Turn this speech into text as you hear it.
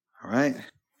right.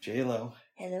 J-Lo.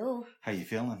 Hello. How you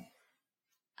feeling?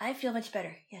 I feel much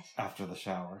better, yes. After the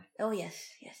shower? Oh, yes.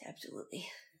 Yes, absolutely.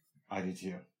 I do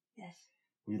too. Yes.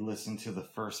 We listened to the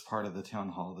first part of the town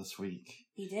hall this week.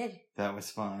 You did? That was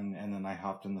fun. And then I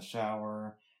hopped in the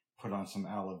shower, put on some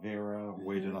aloe vera,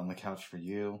 waited on the couch for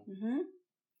you. Mm-hmm.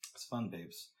 It's fun,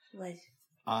 babes. It was.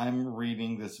 I'm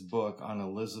reading this book on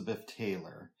Elizabeth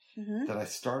Taylor that I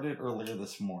started earlier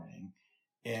this morning.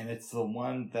 And it's the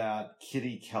one that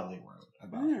Kitty Kelly wrote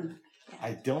about her. Yeah.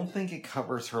 I don't think it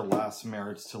covers her last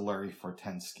marriage to Larry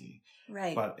Fortensky.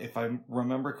 Right. But if I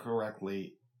remember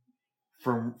correctly,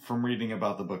 from reading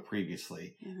about the book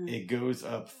previously, it goes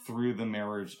up through the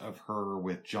marriage of her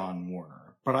with John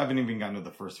Warner. But I haven't even gotten to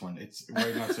the first one. It's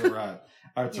right now, so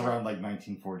it's around like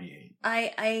 1948.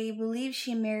 I believe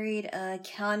she married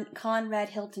Conrad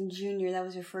Hilton Jr. That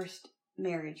was her first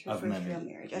marriage. Her first real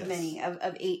marriage. Yes. Of many.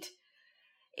 Of 8.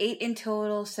 8 in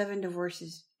total, 7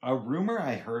 divorces. A rumor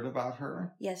I heard about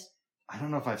her. Yes. I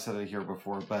don't know if I've said it here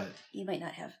before, but you might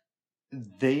not have.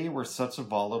 They were such a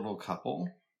volatile couple.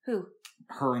 Who?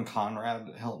 Her and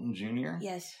Conrad Hilton Jr.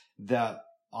 Yes. That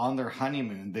on their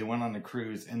honeymoon, they went on a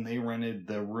cruise and they rented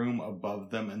the room above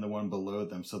them and the one below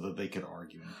them so that they could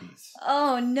argue in peace.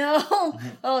 Oh, no.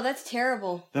 Oh, that's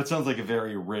terrible. That sounds like a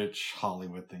very rich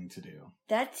Hollywood thing to do.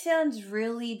 That sounds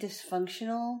really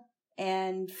dysfunctional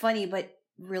and funny, but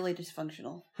really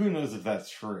dysfunctional. Who knows if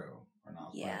that's true or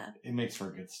not? Yeah. But it makes for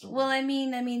a good story. Well, I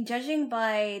mean, judging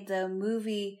by the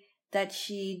movie that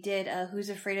she did, Who's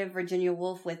Afraid of Virginia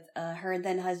Woolf, with her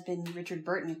then husband Richard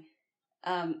Burton,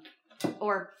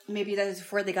 or maybe that was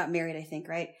before they got married, I think,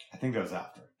 right? I think that was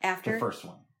after. After? The first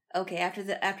one. Okay, after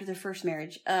the first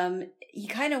marriage. You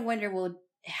kind of wonder, well,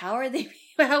 how were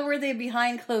they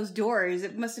behind closed doors?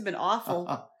 It must have been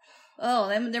awful.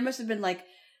 There must have been like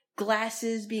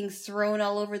glasses being thrown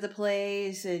all over the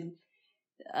place, and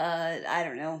I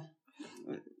don't know.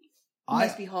 It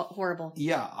must be horrible.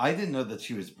 Yeah, I didn't know that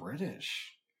she was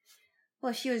British.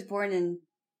 Well, she was born in...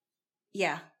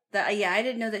 Yeah. I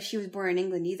didn't know that she was born in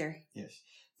England either. Yes.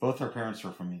 Both her parents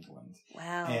were from England.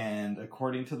 Wow. And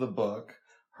according to the book,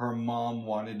 her mom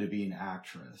wanted to be an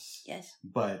actress. Yes.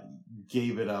 But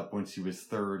gave it up when she was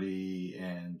 30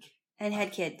 and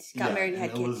had kids. Got married and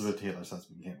had kids. Elizabeth Taylor's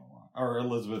husband came along. Or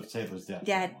Elizabeth Taylor's dad.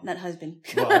 Dad, not husband.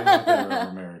 Well, I don't know if they were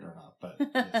ever married or not, but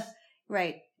yes.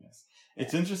 Right. Yes.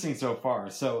 It's interesting so far.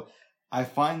 So I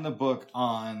find the book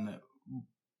on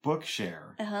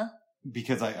Bookshare.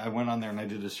 Because I went on there and I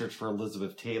did a search for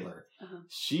Elizabeth Taylor.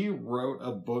 She wrote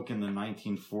a book in the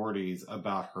 1940s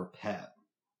about her pet.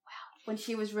 Wow. When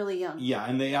she was really young. Yeah,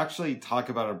 and they actually talk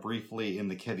about it briefly in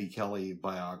the Kitty Kelly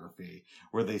biography,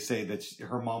 where they say that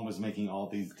her mom was making all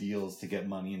these deals to get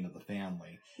money into the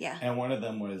family. Yeah. And one of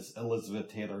them was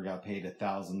Elizabeth Taylor got paid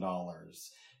 $1,000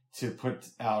 to put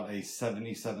out a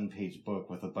 77-page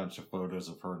book with a bunch of photos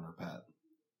of her and her pet.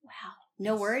 Wow.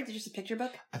 No words? Just a picture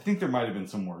book? I think there might have been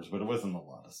some words, but it wasn't a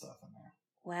lot of stuff in there.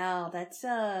 Wow, that's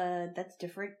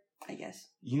different, I guess.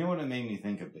 You know what it made me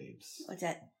think of, babes? What's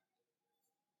that?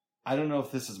 I don't know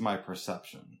if this is my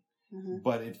perception,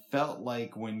 but it felt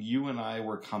like when you and I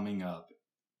were coming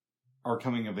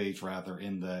of age rather,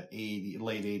 in the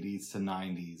late 80s to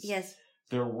 90s. Yes.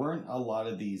 There weren't a lot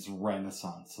of these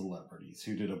Renaissance celebrities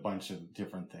who did a bunch of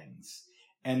different things.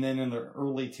 And then in the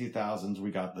early 2000s,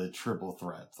 we got the triple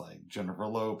threats like Jennifer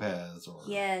Lopez or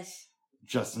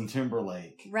Justin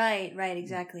Timberlake. Right,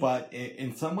 exactly. But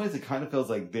in some ways, it kind of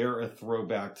feels like they're a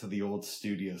throwback to the old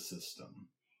studio system.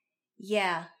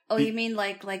 Yeah. Oh, you mean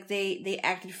like they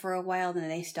acted for a while and then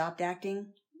they stopped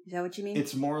acting? Is that what you mean?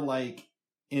 It's more like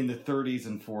in the 30s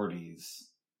and 40s,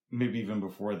 maybe even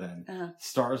before then,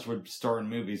 stars would star in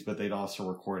movies, but they'd also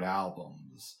record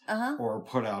albums or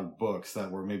put out books that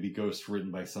were maybe ghost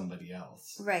written by somebody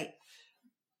else. Right.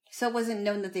 So it wasn't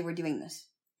known that they were doing this.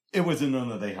 It wasn't known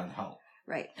that they had help.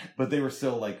 Right. But they were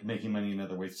still like making money in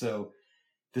other ways. So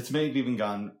this may have even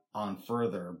gone on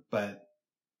further, and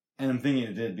I'm thinking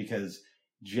it did because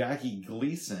Jackie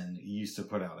Gleason used to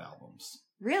put out albums.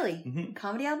 Really?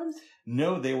 Comedy albums?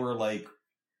 No, they were like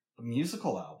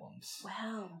musical albums.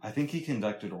 Wow. I think he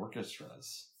conducted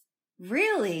orchestras.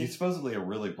 Really? He's supposedly a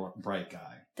really bright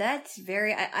guy. That's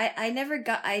very... I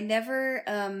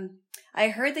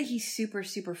heard that he's super,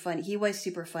 super funny. He was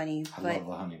super funny. I love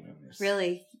the Honeymooners.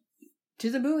 Really? To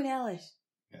the moon, Alice.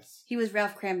 Yes. He was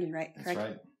Ralph Cramden, right? That's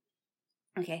right.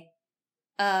 Okay.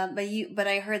 But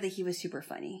I heard that he was super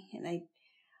funny.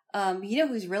 And you know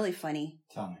who's really funny?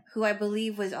 Tell me. Who I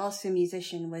believe was also a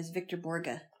musician was Victor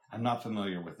Borge. I'm not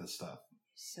familiar with this stuff.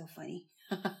 So funny.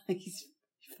 He's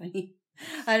funny.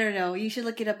 I don't know. You should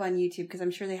look it up on YouTube because I'm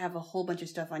sure they have a whole bunch of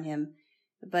stuff on him.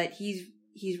 But he's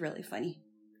he's really funny.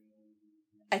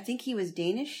 I think he was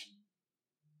Danish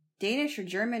or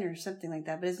German or something like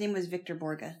that, but his name was Victor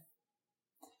Borge.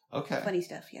 Okay. Funny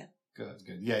stuff, yeah. Good.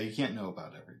 Yeah, you can't know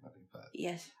about everybody, but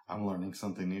yes, I'm learning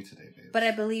something new today, babe. But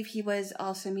I believe he was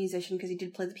also a musician because he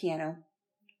did play the piano.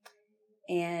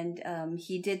 And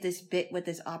he did this bit with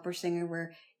this opera singer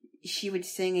where she would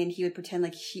sing and he would pretend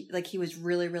like he was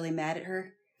really, really mad at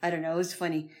her. I don't know. It was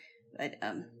funny. But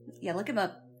yeah, look him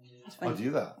up. It's funny. I'll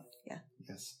do that. Yeah.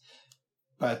 Yes.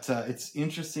 But it's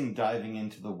interesting diving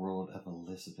into the world of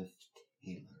Elizabeth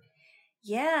Taylor.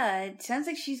 Yeah, it sounds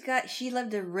like she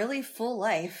lived a really full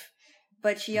life,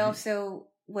 but she also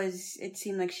it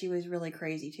seemed like she was really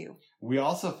crazy too. We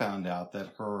also found out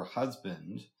that her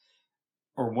husband,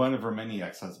 or one of her many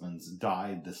ex-husbands,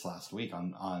 died this last week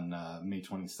on May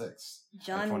 26th.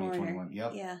 John 2021. Warner.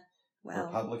 Yep. Yeah. Wow.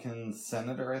 Republican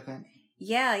senator, I think.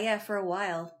 Yeah, for a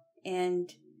while.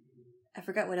 And I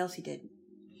forgot what else he did.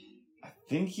 I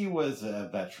think he was a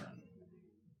veteran.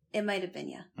 It might have been,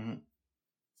 yeah. Mm-hmm.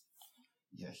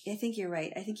 Yes. I think you're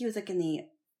right. I think he was like in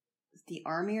the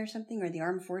army or something, or the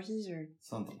armed forces, or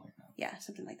something like that. Yeah,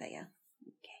 something like that, yeah.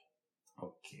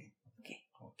 Okay,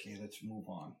 let's move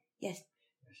on. Yes.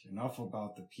 Enough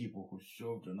about the people who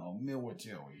served in our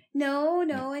military. No,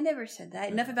 I never said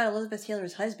that. Enough about Elizabeth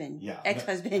Taylor's husband. Yeah.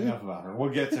 Ex-husband. Enough about her. We'll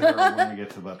get to her when we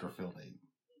get to Butterfield 8.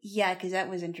 Yeah, because that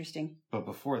was interesting. But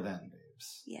before then,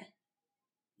 babes. Yeah.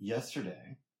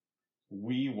 Yesterday,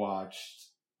 we watched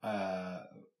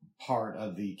part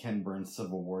of the Ken Burns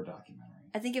Civil War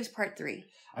documentary. I think it was part 3.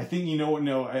 I think,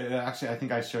 I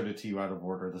think I showed it to you out of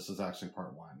order. This was actually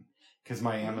part 1. Because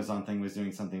my Amazon thing was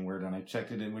doing something weird, and I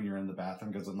checked it in when you're in the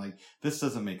bathroom because I'm like, this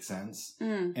doesn't make sense.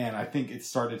 And I think it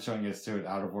started showing us to it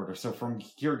out of order. So from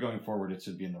here going forward, it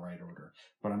should be in the right order.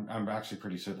 But I'm actually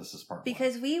pretty sure this is part 1.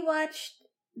 Because we watched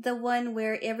the one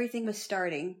where everything was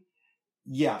starting.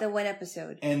 Yeah. The one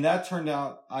episode. And that turned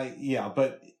out,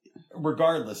 but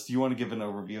regardless, do you want to give an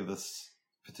overview of this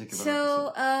particular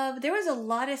episode? There was a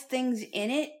lot of things in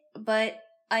it, but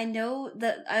I know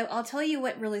that I'll tell you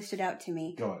what really stood out to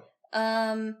me. Go ahead.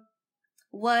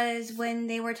 Was when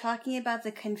they were talking about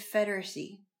the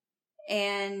Confederacy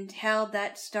and how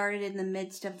that started in the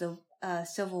midst of the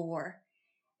Civil War,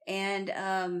 and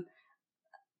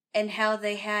how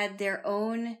they had their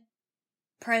own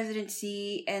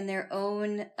presidency and their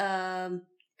own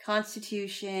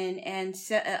constitution, and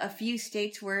a few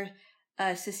states were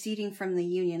seceding from the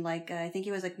Union, like I think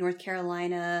it was like North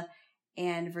Carolina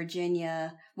and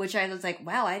Virginia, which I was like,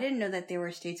 wow, I didn't know that there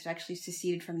were states that actually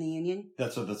seceded from the Union.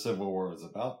 That's what the Civil War was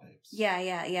about, babes. Yeah.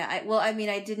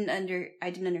 I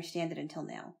didn't understand it until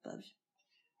now, but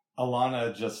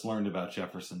Alana just learned about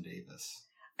Jefferson Davis.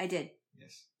 I did.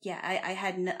 Yes. Yeah, I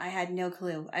had no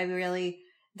clue. I really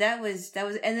that was,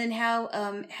 and then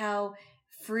how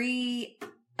free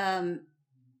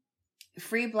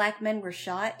black men were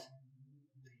shot.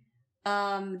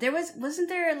 Wasn't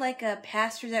there like a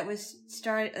pastor that was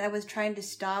trying to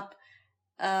stop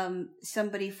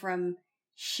somebody from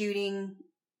shooting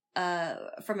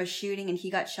from a shooting, and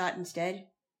he got shot instead?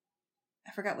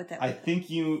 I forgot what that was. I think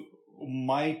you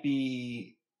might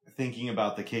be thinking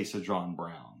about the case of John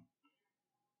Brown.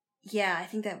 Yeah, I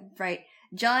think that right.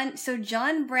 John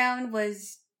Brown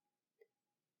was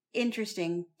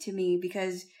interesting to me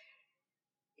because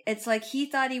it's like he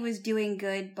thought he was doing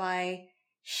good by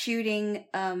shooting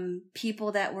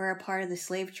people that were a part of the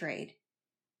slave trade.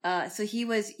 So he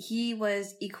was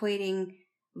equating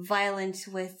violence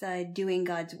with doing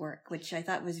God's work, which I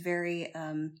thought was very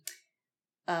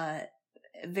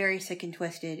very sick and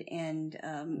twisted, and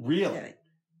really.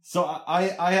 So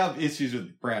I have issues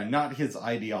with Brown, not his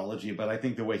ideology, but I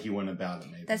think the way he went about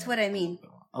it. Maybe that's what I mean.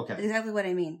 Okay, that's exactly what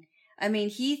I mean. I mean,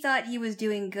 he thought he was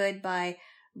doing good by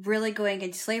really going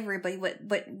against slavery, but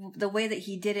the way that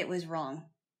he did it was wrong.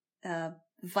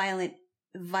 Violent.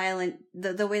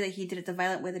 The way that he did it, the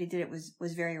violent way that he did it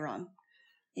was very wrong.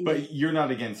 But you're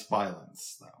not against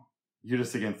violence, though. You're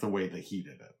just against the way that he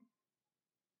did it.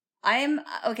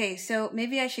 Okay, so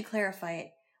maybe I should clarify it.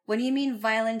 When you mean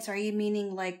violence, are you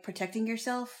meaning like protecting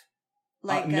yourself?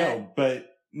 No,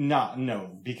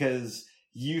 because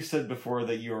you said before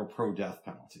that you're pro-death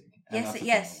penalty. And that's a form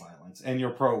of violence. And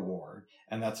you're pro-war,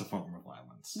 and that's a form of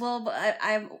violence.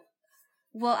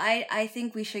 Well, I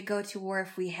think we should go to war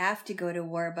if we have to go to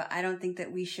war, but I don't think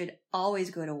that we should always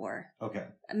go to war. Okay.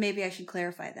 Maybe I should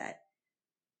clarify that.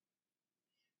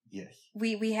 Yes.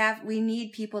 We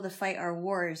need people to fight our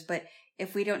wars, but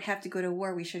if we don't have to go to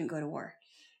war, we shouldn't go to war.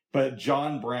 But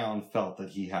John Brown felt that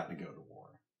he had to go to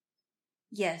war.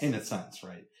 Yes. In a sense,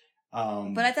 right?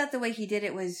 But I thought the way he did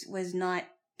it was not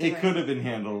It could have been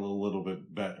handled a little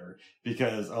bit better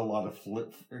because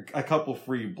a couple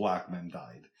free black men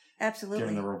died. Absolutely.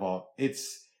 During the revolt.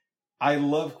 I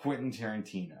love Quentin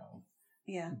Tarantino.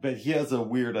 Yeah. But he has a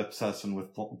weird obsession with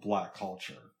black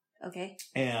culture. Okay.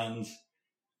 And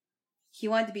he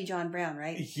wanted to be John Brown,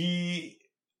 right? He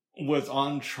was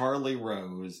on Charlie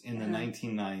Rose in the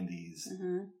 1990s.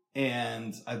 Mm-hmm.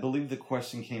 And I believe the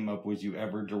question came up, would you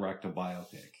ever direct a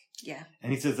biopic? Yeah.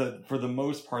 And he says that for the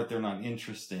most part, they're not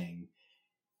interesting.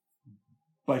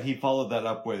 But he followed that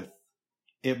up with,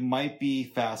 it might be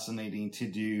fascinating to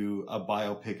do a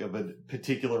biopic of a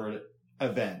particular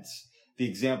event. The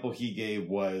example he gave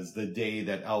was the day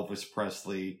that Elvis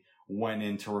Presley went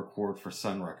in to record for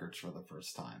Sun Records for the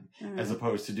first time, as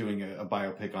opposed to doing a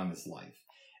biopic on his life.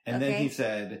 And then he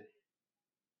said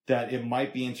that it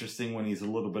might be interesting when he's a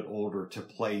little bit older to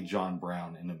play John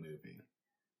Brown in a movie.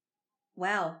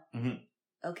 Wow. Mm-hmm.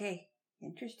 Okay.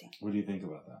 Interesting. What do you think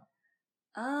about that?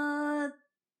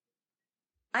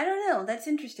 I don't know. That's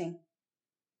interesting.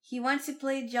 He wants to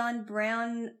play John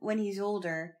Brown when he's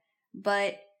older,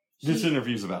 but... This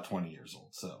interview's about 20 years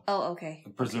old, so... Oh, okay.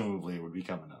 Presumably it would be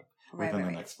coming up within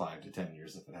the next 5 to 10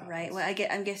 years if it happens. Right. Well,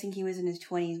 I'm guessing he was in his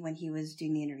 20s when he was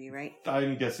doing the interview, right?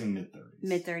 I'm guessing mid-30s.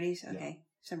 Mid-30s? Okay. Yeah.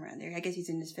 Somewhere around there. I guess he's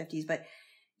in his 50s, but...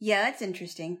 Yeah, that's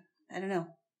interesting. I don't know.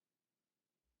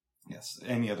 Yes.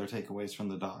 Any other takeaways from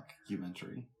the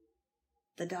documentary?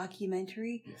 The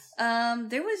documentary? Yes.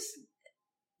 There was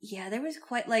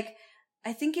quite, like,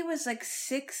 I think it was like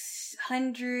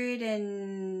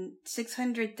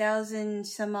 600,000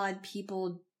 some odd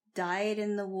people died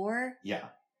in the war. Yeah.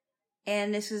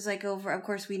 And this was like over, of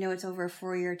course we know it's over a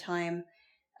 4-year time.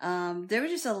 There were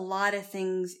just a lot of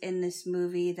things in this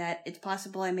movie that it's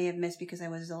possible I may have missed because I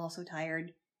was also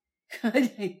tired.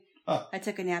 I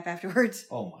took a nap afterwards.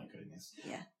 Oh my goodness.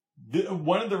 Yeah.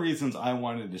 One of the reasons I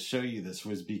wanted to show you this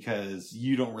was because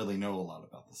you don't really know a lot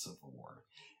about the Civil War.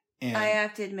 And I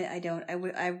have to admit I don't.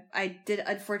 I did,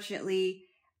 unfortunately,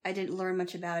 I didn't learn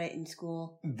much about it in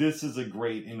school. This is a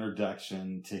great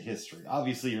introduction to history.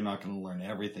 Obviously, you're not going to learn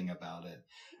everything about it.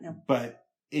 No. But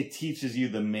it teaches you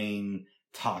the main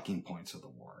talking points of the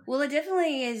war. Well, it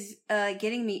definitely is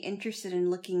getting me interested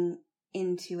in looking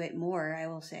into it more, I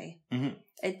will say. Mm-hmm.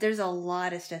 There's a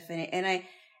lot of stuff in it. And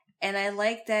I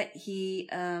like that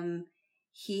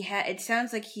it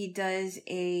sounds like he does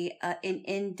an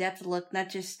in-depth look, not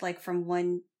just like from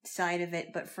one side of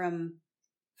it, but from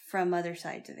other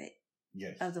sides of it.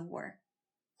 Yes. Of the war.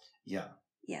 Yeah.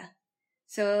 Yeah.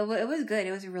 So it was good.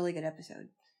 It was a really good episode.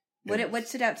 What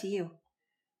stood out to you?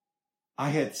 I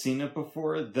had seen it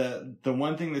before. The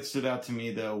one thing that stood out to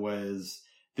me though was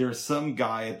there's some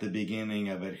guy at the beginning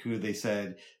of it who they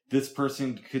said this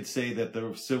person could say that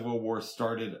the Civil War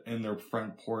started in their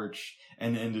front porch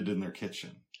and ended in their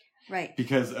kitchen. Right.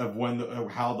 Because of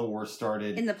how the war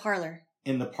started. In the parlor.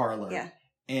 Yeah.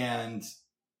 And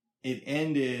it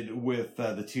ended with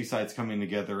the two sides coming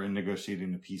together and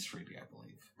negotiating a peace treaty, I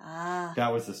believe. Ah.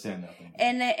 That was the standout thing.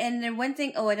 And then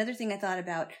another thing I thought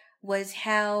about was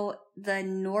how the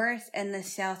North and the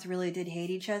South really did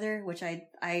hate each other, which I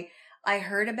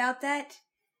heard about that.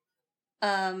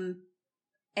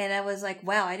 And I was like,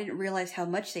 wow, I didn't realize how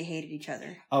much they hated each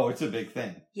other. Oh, it's a big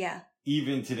thing. Yeah.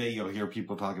 Even today, you'll hear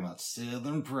people talking about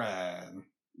Southern pride.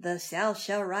 The South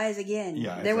shall rise again.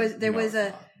 Yeah. Let's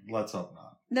hope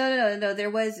not. No.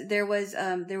 There was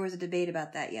a debate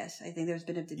about that. Yes, I think there's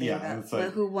been a debate about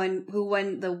like, who won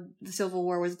the Civil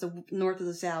War. Was it the North or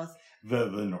the South? The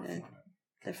North won it.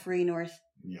 The free North.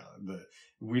 Yeah.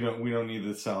 We don't need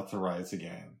the South to rise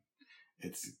again.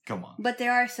 Come on. But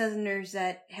there are Southerners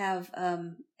that have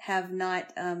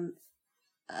not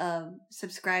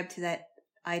subscribed to that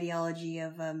ideology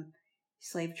of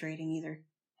slave trading either.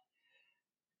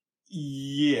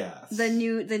 Yes. The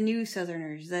new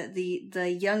Southerners,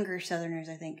 the younger Southerners,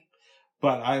 I think.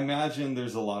 But I imagine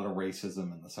there's a lot of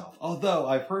racism in the South. Although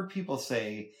I've heard people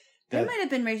say that there might have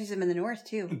been racism in the North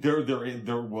too. There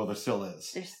still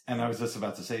is. And I was just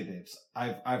about to say, Babes,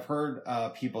 I've heard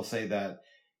people say that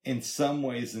in some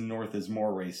ways the North is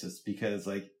more racist because,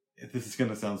 like, this is going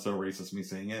to sound so racist me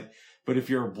saying it, but if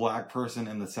you're a black person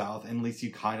in the South, at least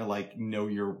you kind of like know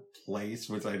your place,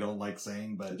 which I don't like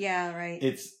saying, but yeah, right.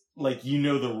 It's like, you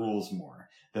know, the rules more,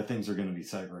 that things are going to be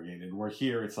segregated. Where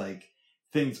here it's like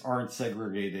things aren't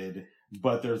segregated,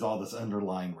 but there's all this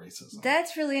underlying racism.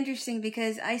 That's really interesting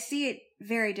because I see it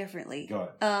very differently. Go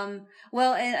ahead.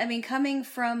 Well, and I mean, coming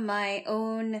from my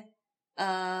own,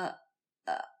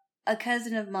 a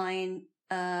cousin of mine,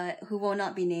 who will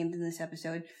not be named in this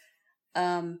episode,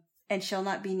 and shall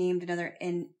not be named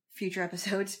in future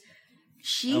episodes.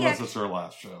 Unless it's her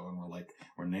last show and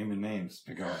we're naming names.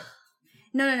 But go ahead.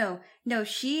 No.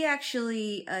 She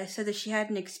actually said that she had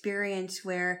an experience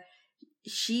where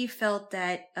she felt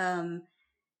that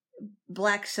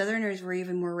Black Southerners were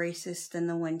even more racist than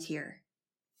the ones here.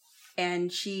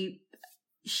 And she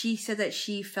said that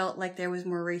she felt like there was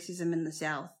more racism in the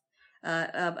South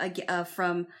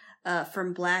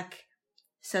from Black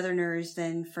Southerners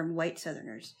than from white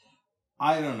Southerners.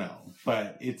 I don't know,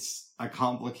 but it's a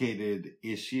complicated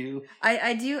issue.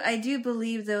 I do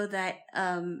believe though that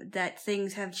that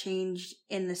things have changed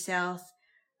in the South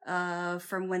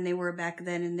from when they were back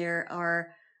then, and there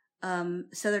are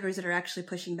Southerners that are actually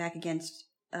pushing back against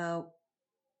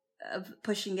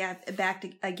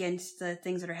against the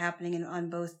things that are happening on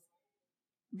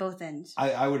both ends.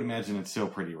 I would imagine it's still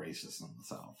pretty racist in the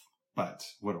South, but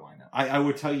what do I know? I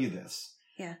would tell you this.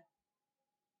 Yeah.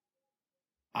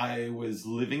 I was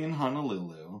living in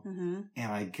Honolulu,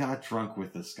 and I got drunk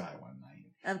with this guy one night.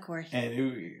 Of course,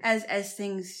 and as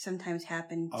things sometimes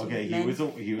happen. Okay, he was a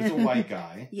white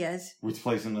guy. Yes, which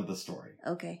plays into the story.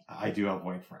 Okay, I do have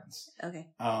white friends. Okay.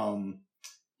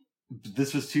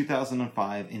 This was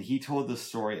 2005, and he told the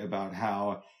story about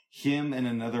how him and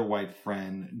another white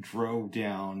friend drove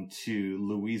down to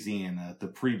Louisiana the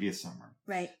previous summer.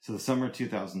 Right. So the summer of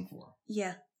 2004.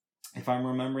 Yeah. If I'm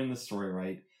remembering the story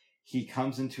right, he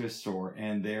comes into a store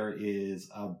and there is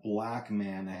a black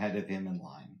man ahead of him in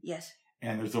line. Yes.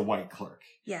 And there's a white clerk.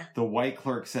 Yeah. The white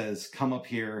clerk says, "Come up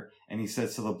here." And he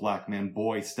says to the black man,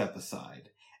 "Boy, step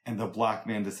aside." And the black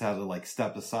man just had to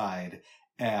step aside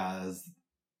as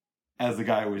the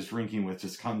guy I was drinking with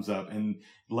just comes up and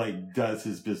does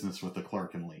his business with the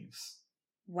clerk and leaves.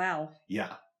 Wow.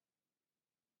 Yeah.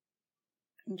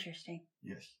 Interesting.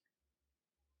 Yes.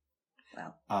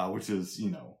 Wow. Which is,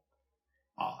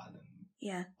 odd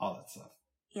and all that stuff.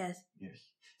 Yes. Yes.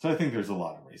 So I think there's a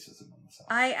lot of racism in the South.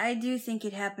 I do think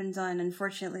it happens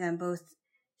unfortunately on both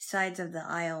sides of the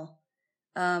aisle.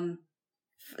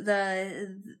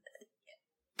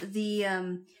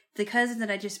 The cousin that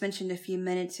I just mentioned a few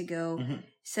minutes ago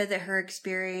said that her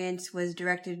experience was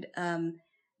directed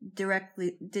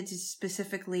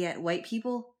specifically at white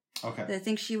people. Okay. I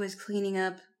think she was cleaning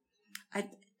up.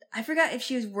 I forgot if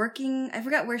she was working. I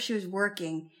forgot where she was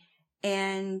working,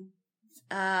 and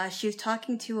she was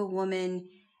talking to a woman,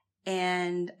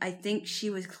 and I think she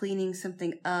was cleaning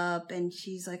something up, and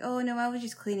she's like, "Oh no, I was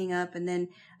just cleaning up," and then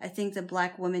I think the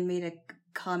black woman made a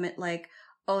comment like,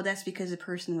 "Oh, that's because the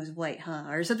person was white, huh?"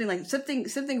 Or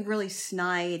something really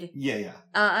snide. Yeah.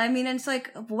 I mean, it's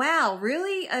like, wow,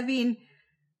 really? I mean,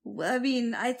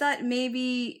 I thought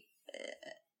maybe,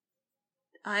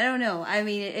 I don't know. I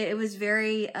mean, it was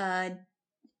very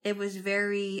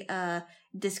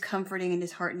discomforting and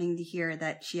disheartening to hear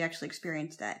that she actually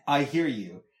experienced that. I hear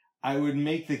you. I would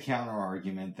make the counter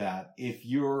argument that if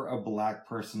you're a black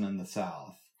person in the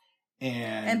South,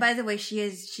 and by the way, she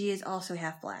is also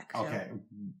half black. So. Okay,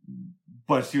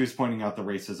 but she was pointing out the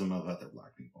racism of other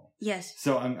black people. Yes.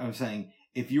 So I'm saying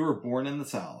if you were born in the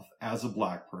South as a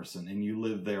black person and you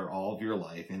lived there all of your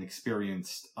life and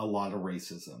experienced a lot of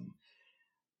racism,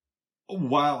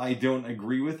 while I don't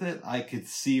agree with it, I could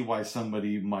see why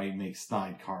somebody might make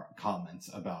snide comments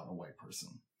about a white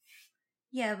person.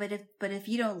 Yeah, but if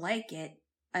you don't like it,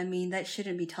 I mean, that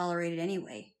shouldn't be tolerated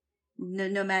anyway.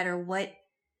 No matter what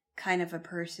kind of a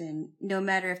person, no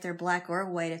matter if they're black or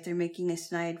white, if they're making a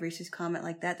snide racist comment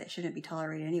like that shouldn't be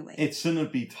tolerated anyway. It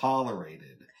shouldn't be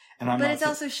tolerated. But it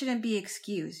also shouldn't be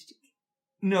excused.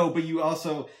 No, but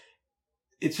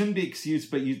it shouldn't be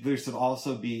excused, but there should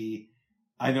also be,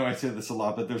 I know I say this a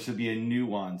lot, but there should be a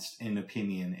nuance in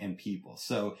opinion and people.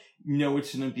 So, no, it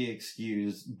shouldn't be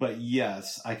excused, but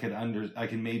yes, I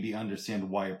can maybe understand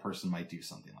why a person might do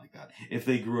something like that if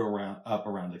they grew up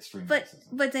around extreme racism.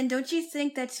 But then don't you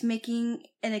think that's making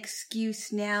an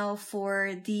excuse now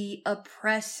for the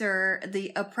oppressees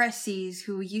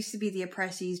who used to be the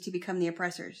oppressees to become the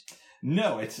oppressors?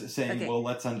 No, it's saying, well,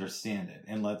 let's understand it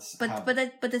and let's. But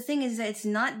the thing is that it's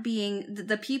not being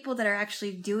the people that are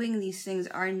actually doing these things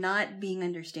are not being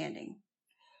understanding.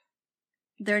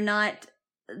 They're not.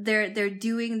 They're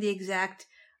doing the exact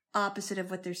opposite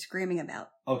of what they're screaming about.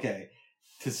 Okay,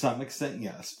 to some extent,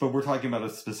 yes, but we're talking about a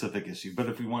specific issue. But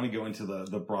if we want to go into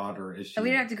the broader issue, we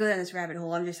don't have to go down this rabbit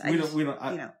hole. We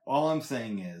don't. All I'm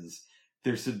saying is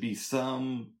there should be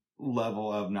some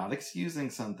level of not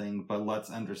excusing something, but let's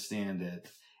understand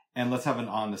it and let's have an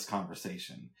honest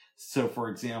conversation. So, for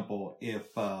example,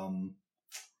 if I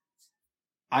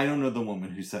don't know the woman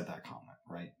who said that comment,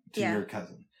 right, to your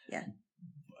cousin,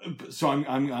 so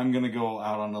I'm going to go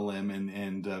out on a limb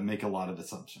and make a lot of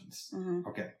assumptions.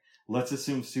 Okay, let's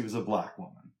assume she was a black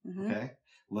woman. Okay,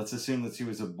 Let's assume that she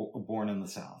was born in the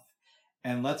South.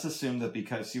 And let's assume that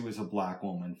because she was a black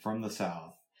woman from the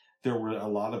South, there were a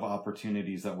lot of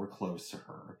opportunities that were close to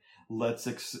her. Let's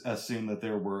assume that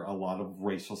there were a lot of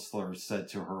racial slurs said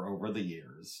to her over the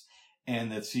years,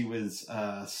 and that she was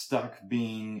stuck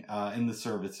being in the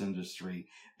service industry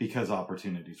because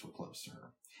opportunities were close to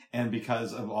her. And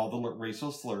because of all the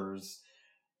racial slurs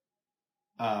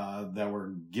that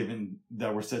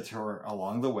were said to her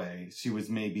along the way, she was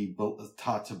maybe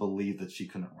taught to believe that she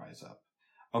couldn't rise up.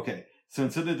 Okay, so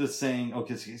instead of just saying,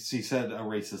 okay, she said a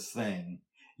racist thing,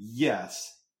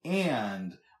 yes,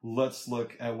 and let's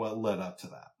look at what led up to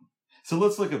that. So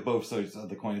let's look at both sides of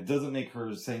the coin. It doesn't make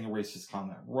her saying a racist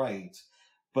comment right,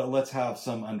 but let's have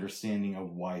some understanding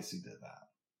of why she did that.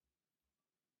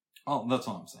 Oh, that's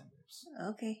all I'm saying, babes.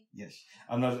 Okay. Yes.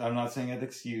 I'm not saying it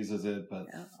excuses it, but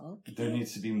there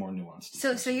needs to be more nuance.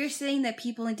 So you're saying that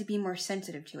people need to be more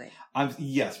sensitive to it?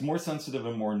 Yes, more sensitive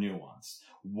and more nuanced.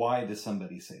 Why does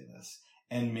somebody say this?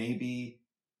 And maybe,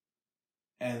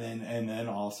 and then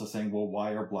also saying, well,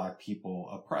 why are black people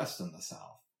oppressed in the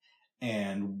South?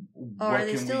 And are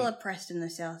they still oppressed in the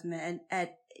South, man?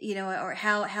 Or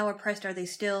how oppressed are they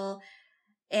still?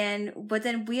 But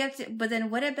then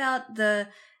what about the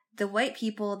white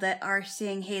people that are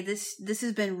saying, hey, this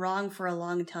has been wrong for a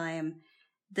long time.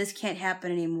 This can't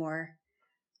happen anymore.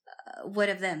 What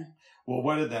of them? Well,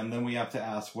 what of them? Then we have to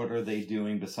ask, what are they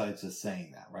doing besides just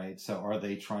saying that, right? So are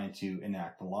they trying to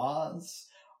enact laws?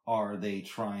 Are they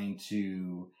trying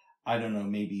to, I don't know,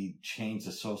 maybe change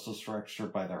the social structure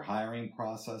by their hiring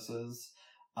processes?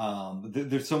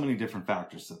 There's so many different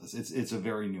factors to this. It's a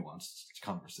very nuanced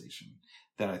conversation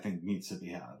that I think needs to be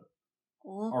had.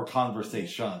 Or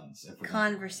conversations.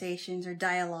 Conversations or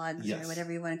dialogues, yes, or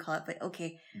whatever you want to call it. But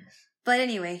okay. Yes. But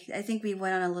anyway, I think we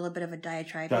went on a little bit of a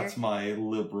diatribe here. That's my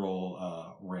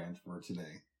liberal rant for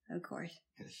today. Of course.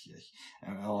 Yes.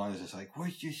 And Eliza's just like,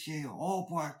 what's you say? All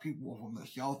black people from the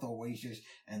South are racist,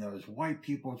 and there's white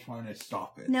people trying to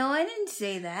stop it. No, I didn't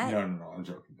say that. No, I'm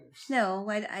joking, babes. No,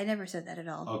 I never said that at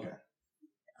all. Okay.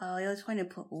 Oh, I was trying to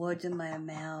put words in my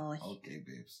mouth. Okay,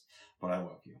 babes. But I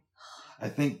love you. I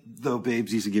think, though,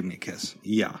 babes, you should give me a kiss.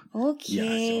 Yeah. Okay,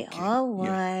 yes, okay. All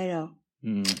right.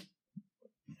 Yeah.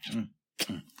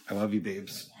 I love you,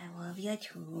 babes. I love you,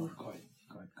 too. Oh,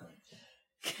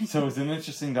 good. So it was an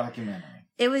interesting documentary.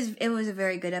 It was a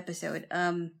very good episode.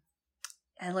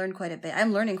 I learned quite a bit.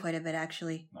 I'm learning quite a bit,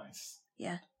 actually. Nice.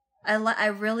 Yeah. I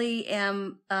really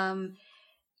am,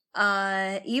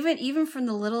 even from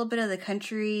the little bit of the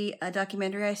country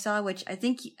documentary I saw, which I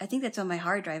think that's on my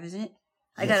hard drive, isn't it?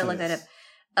 I gotta look that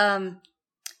up.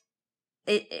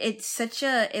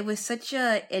 It was such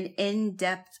an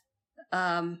in-depth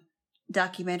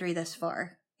documentary thus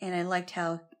far, and I liked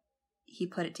how he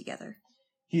put it together.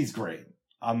 He's great.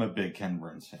 I'm a big Ken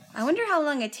Burns fan. I wonder how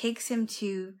long it takes him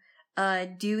to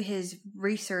do his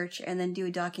research and then do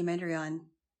a documentary on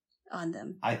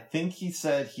them. I think he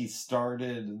said he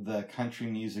started the country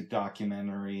music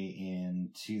documentary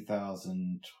in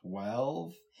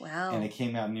 2012. Wow. And it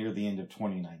came out near the end of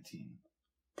 2019.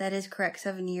 That is correct.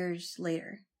 7 years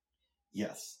later.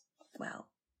 Yes. Wow.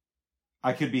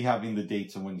 I could be having the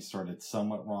dates of when he started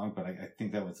somewhat wrong, but I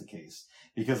think that was the case.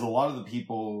 Because a lot of the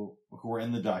people who were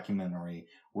in the documentary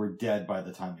were dead by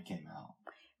the time it came out.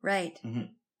 Right. Mm-hmm.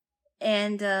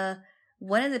 And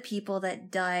one of the people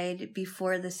that died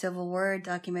before the Civil War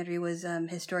documentary was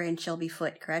historian Shelby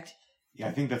Foote, correct? Yeah,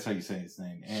 I think that's how you say his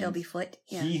name. And Shelby Foote.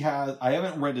 Yeah. He has, I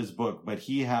haven't read his book, but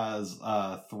he has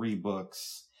 3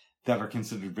 books that are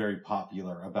considered very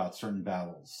popular about certain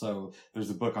battles. So there's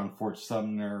a book on Fort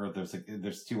Sumner.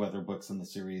 There's 2 other books in the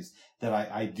series that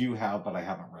I do have, but I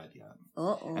haven't read yet.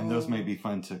 Uh-oh. And those may be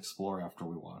fun to explore after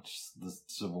we watch the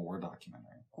Civil War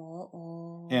documentary.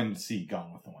 Uh-oh. And see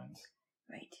Gone with the Wind.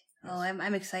 Right. Yes. Oh,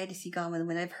 I'm excited to see Gone with the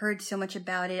Wind. I've heard so much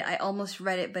about it. I almost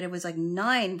read it, but it was like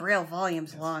 9 Braille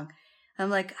volumes long. I'm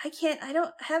like, I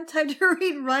don't have time to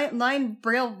read 9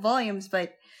 Braille volumes,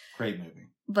 but great movie.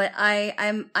 But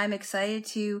I'm excited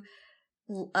to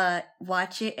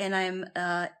watch it, and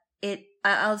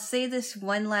I'll say this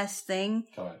one last thing.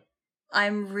 Go ahead.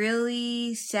 I'm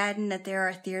really saddened that there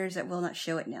are theaters that will not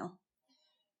show it now.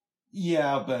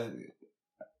 Yeah, but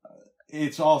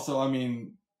it's also, I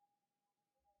mean,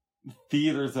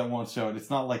 theaters that won't show it. It's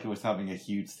not like it was having a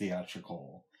huge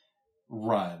theatrical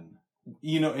run.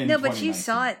 No, but you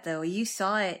saw it though. You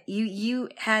saw it. You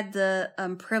had the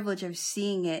privilege of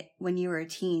seeing it when you were a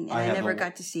teen, and I never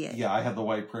got to see it. Yeah, I had the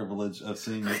white privilege of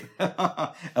seeing it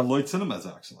at Lloyd Cinemas,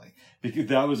 actually, because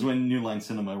that was when New Line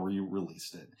Cinema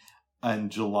released it on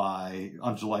July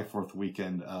 4th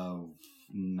weekend of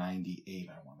 98,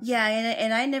 I want to say. Yeah,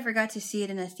 and I never got to see it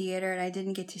in a theater, and I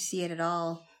didn't get to see it at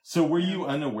all. So were you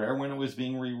unaware when it was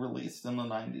being re-released in the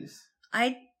 90s?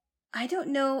 I don't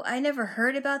know. I never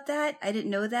heard about that. I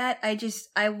didn't know that.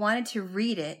 I wanted to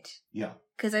read it. Yeah.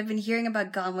 Because I've been hearing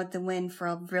about Gone with the Wind for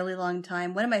a really long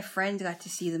time. One of my friends got to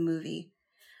see the movie.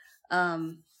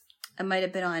 I might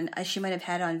have been she might have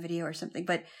had it on video or something,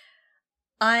 but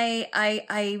I've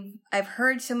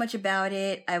heard so much about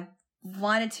it. I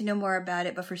wanted to know more about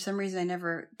it, but for some reason I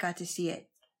never got to see it.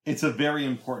 It's a very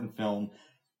important film.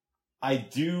 I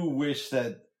do wish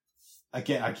that,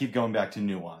 again, I keep going back to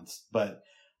nuance, but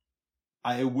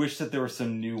I wish that there was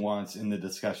some nuance in the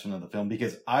discussion of the film,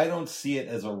 because I don't see it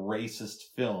as a racist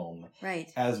film.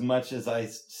 Right. As much as I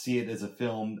see it as a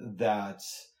film that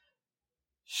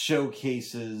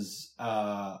showcases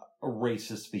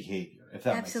racist behavior, if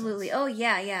that Absolutely. makes sense. Oh,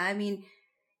 yeah. I mean,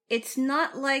 it's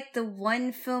not like the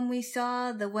one film we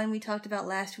saw, the one we talked about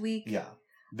last week. Yeah.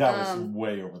 That was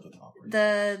way over the top. Right?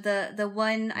 The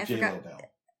one, I forgot. Bell.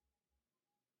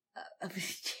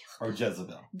 Or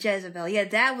Jezebel. Jezebel. Yeah,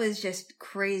 that was just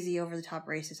crazy over the top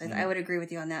racist. I would agree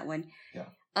with you on that one. Yeah.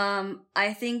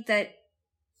 I think that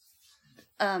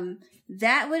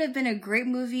that would have been a great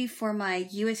movie for my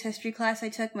U.S. history class I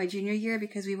took my junior year,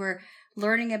 because we were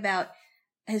learning about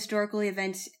historical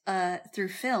events through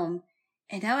film,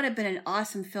 and that would have been an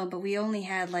awesome film. But we only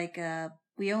had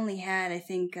I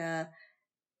think a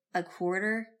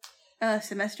quarter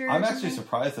semester. I'm actually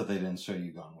surprised that they didn't show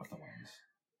you Gone with the Wind.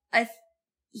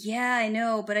 Yeah, I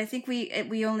know, but I think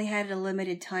we only had a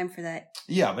limited time for that.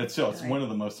 Yeah, but still, it's one of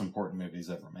the most important movies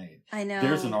ever made. I know.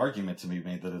 There's an argument to be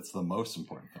made that it's the most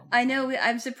important film. I know.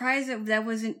 I'm surprised that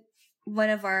wasn't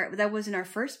our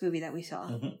first movie that we saw,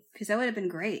 because that would have been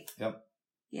great. Yep.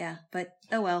 Yeah, but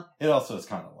oh well. It also is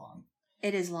kind of long.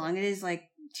 It is long. It is like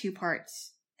 2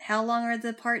 parts. How long are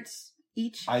the parts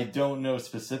each? I don't know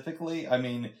specifically. I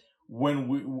mean,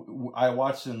 when I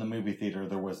watched it in the movie theater,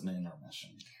 there was an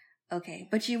intermission. Okay,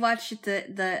 but you watched it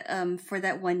the for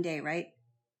that one day, right?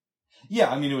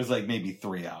 Yeah, I mean, it was like maybe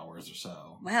 3 hours or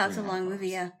so. Wow, that's a long movie.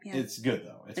 Yeah. It's good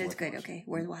though. It's good. Okay,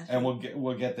 worth watching. And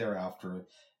we'll get there after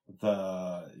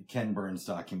the Ken Burns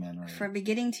documentary, from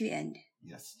beginning to end.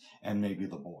 Yes, and maybe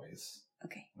The Boys.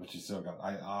 Okay. But you still got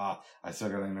I still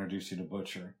got to introduce you to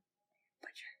Butcher.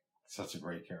 Such a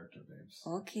great character, babes.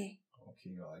 Okay.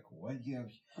 Okay, you're like, what? Yeah.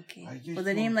 Okay. Well,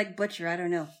 the name like Butcher, I don't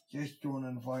know. Just don't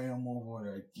invite him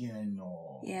over again,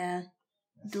 no. Yeah.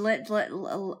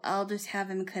 I'll just have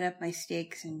him cut up my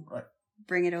steaks and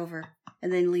bring it over,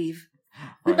 and then leave.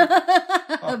 Right.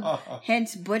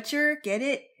 Hence Butcher, get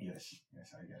it? Yes,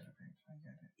 I get it.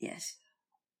 Yes.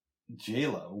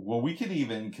 J-Lo. Well, we could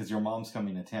even, because your mom's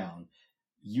coming to town,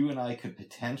 you and I could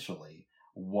potentially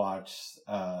watch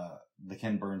the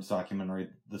Ken Burns documentary,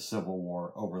 The Civil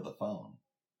War, over the phone.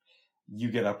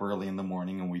 You get up early in the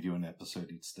morning and we do an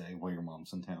episode each day while your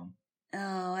mom's in town.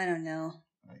 Oh, I don't know.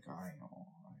 Like, I know.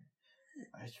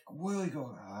 I really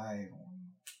go, I don't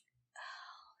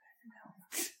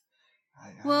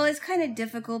know. Well, it's kind of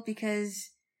difficult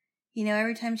because,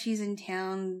 every time she's in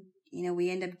town, we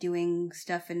end up doing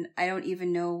stuff, and I don't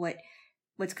even know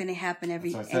what's going to happen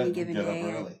any given day.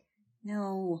 Up early.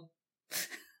 No.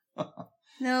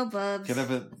 No, Bubs. Get up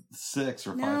at 6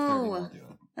 or 5:30 and we'll do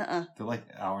it. They're like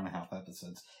hour and a half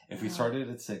episodes. If we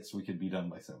started at 6, we could be done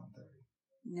by 7:30.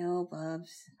 No, Bubs.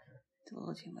 Okay. It's a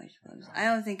little too much, Bubs. I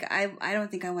don't think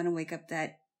I want to wake up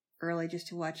that early just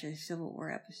to watch a Civil War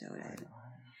episode.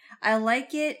 I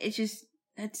like it. It's just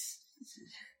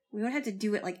we don't have to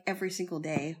do it like every single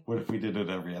day. What if we did it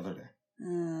every other day?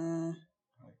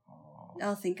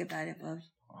 I'll think about it,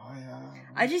 Bubs. Oh, yeah.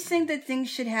 I just think that things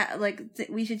should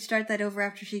we should start that over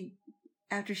after she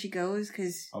goes,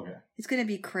 because it's going to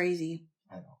be crazy.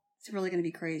 I know. It's really going to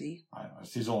be crazy. I know.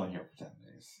 She's only here for 10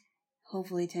 days.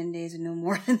 Hopefully 10 days and no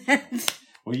more than that.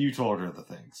 Well, you told her the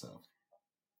thing, so.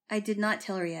 I did not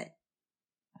tell her yet.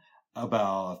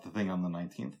 About the thing on the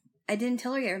 19th? I didn't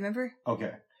tell her yet, remember?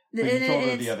 Okay. But you told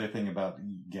her the other thing about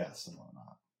guests and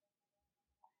whatnot.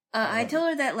 I told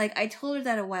her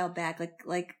that a while back,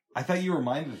 like. I thought you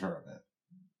reminded her of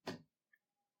it.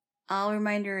 I'll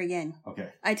remind her again. Okay.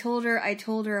 I told her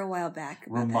a while back.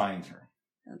 Remind her.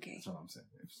 Okay. That's what I'm saying.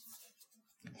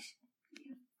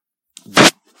 Yeah.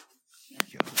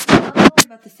 I'll tell her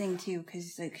about the thing too,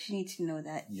 because she needs to know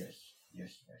that. Yes.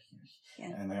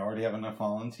 Yeah. And they already have enough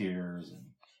volunteers,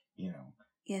 and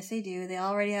Yes, they do. They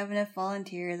already have enough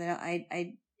volunteers. Yeah.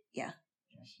 Yes.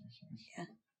 Yeah.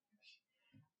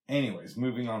 Anyways,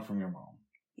 moving on from your mom.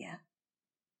 Yeah.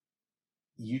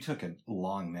 You took a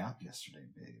long nap yesterday,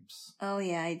 babes. Oh,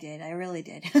 yeah, I did. I really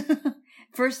did.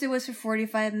 First, it was for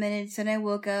 45 minutes, and I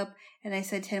woke up, and I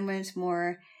said 10 minutes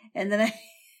more, and then I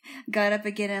got up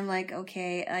again, and I'm like,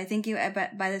 okay, I think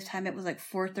by this time it was like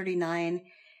 4:39,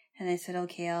 and I said,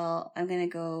 okay, I'm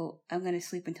gonna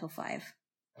sleep until 5.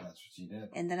 That's what you did.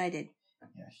 And then I did.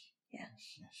 Yes. Yeah.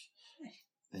 Yes.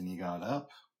 Then you got up.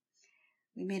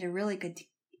 We made a really good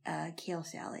kale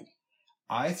salad.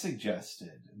 I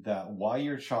suggested that while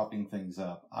you're chopping things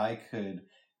up, I could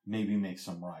maybe make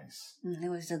some rice. It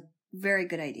was a very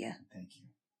good idea. Thank you.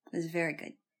 It was very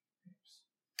good.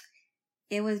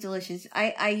 It was delicious.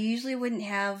 I usually wouldn't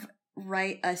have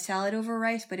a salad over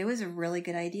rice, but it was a really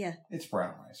good idea. It's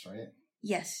brown rice, right?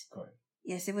 Yes. Good.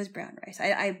 Yes, it was brown rice.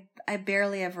 I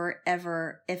barely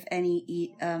ever, if any,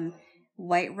 eat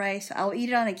white rice. I'll eat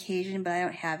it on occasion, but I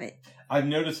don't have it. I've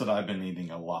noticed that I've been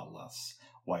eating a lot less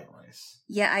white rice.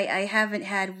 Yeah, I haven't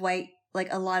had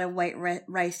a lot of white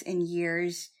rice in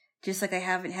years, just like I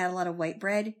haven't had a lot of white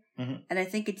bread. Mm-hmm. And I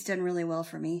think it's done really well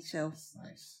for me. So that's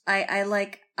nice.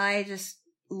 I just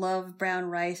love brown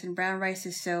rice, and brown rice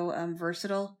is so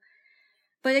versatile.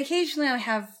 But occasionally I'll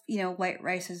have, white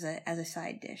rice as a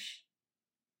side dish.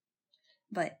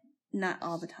 But not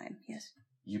all the time, yes.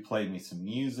 You played me some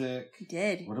music. I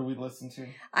did. What did we listen to?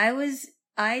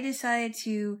 I decided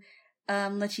to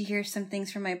let you hear some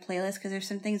things from my playlist, because there's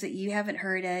some things that you haven't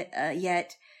heard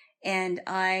yet, and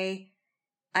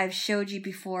I've showed you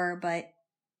before, but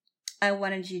I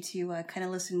wanted you to kind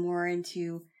of listen more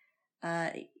to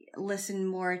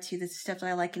the stuff that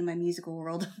I like in my musical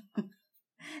world.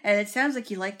 And it sounds like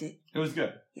you liked it. It was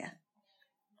good. Yeah.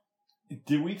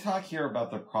 Did we talk here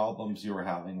about the problems you were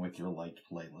having with your liked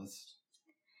playlist?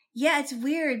 Yeah, it's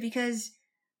weird because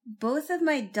both of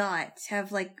my dots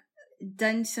have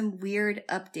done some weird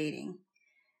updating.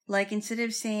 Like, instead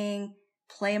of saying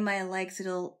play my likes,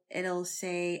 it'll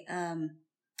say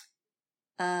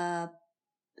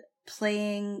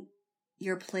playing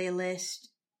your playlist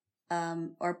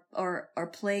or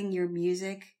playing your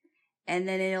music, and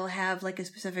then it'll have a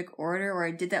specific order, or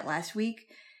I did that last week,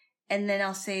 and then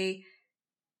I'll say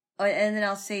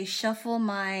shuffle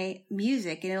my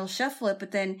music, and it'll shuffle it,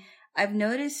 but then I've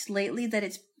noticed lately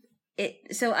that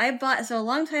so a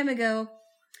long time ago,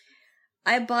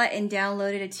 I bought and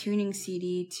downloaded a tuning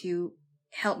CD to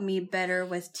help me better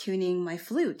with tuning my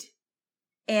flute.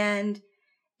 And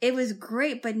it was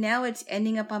great, but now it's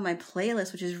ending up on my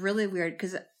playlist, which is really weird,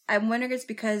 because I'm wondering if it's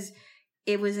because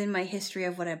it was in my history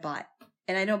of what I bought.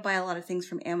 And I don't buy a lot of things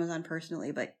from Amazon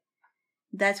personally, but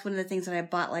that's one of the things that I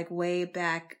bought way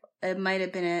back. It might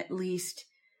have been at least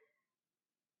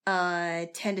 10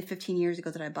 to 15 years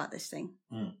ago that I bought this thing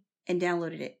and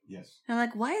downloaded it. Yes. And I'm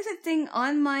like, why is that thing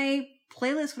on my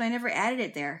playlist when I never added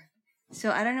it there?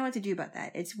 So I don't know what to do about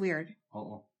that. It's weird.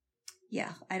 Uh-oh.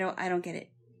 Yeah, I don't get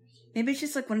it. Maybe it's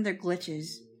just one of their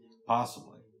glitches.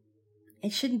 Possibly.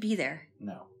 It shouldn't be there.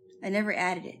 No. I never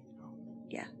added it.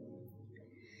 Yeah.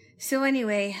 So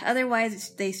anyway,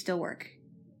 otherwise they still work.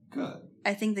 Good.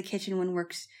 I think the kitchen one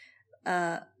works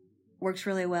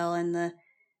really well, and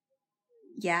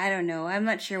I don't know. I'm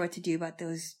not sure what to do about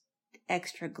those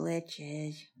extra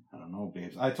glitches. I don't know,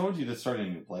 babes. I told you to start a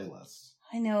new playlist.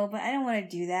 I know, but I don't want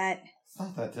to do that. It's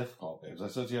not that difficult, babes. I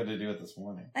told you how to do it this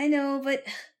morning. I know, but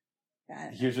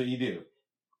here's what you do.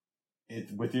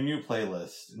 With your new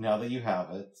playlist, now that you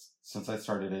have it, since I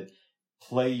started it,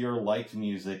 play your liked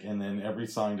music, and then every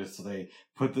song just say,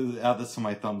 add this to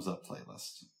my thumbs up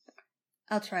playlist.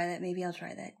 I'll try that. Maybe I'll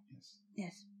try that.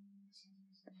 Yes.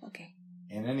 Okay.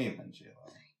 In any event,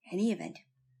 JLo. Any event.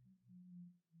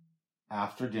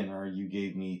 After dinner, you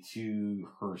gave me 2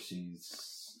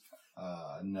 Hershey's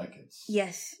nuggets.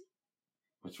 Yes.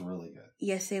 Which were really good.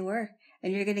 Yes, they were.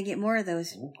 And you're gonna get more of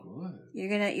those. Oh,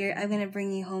 good. I'm gonna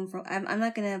bring you home I'm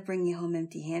not gonna bring you home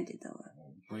empty-handed, though.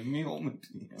 Bring me home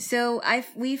empty-handed. So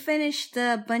we finished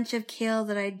the bunch of kale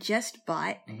that I just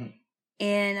bought,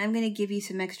 and I'm gonna give you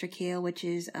some extra kale, which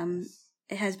is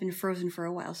it has been frozen for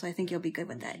a while, so I think you'll be good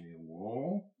with that.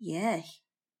 Whoa. Yes.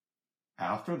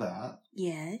 After that,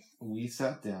 yes, we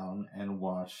sat down and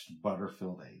watched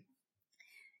Butterfield 8.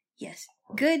 Yes.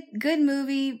 Good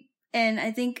movie. And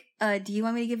I think, do you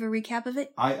want me to give a recap of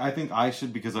it? I think I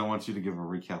should, because I want you to give a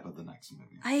recap of the next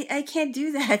movie. I can't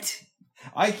do that.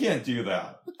 I can't do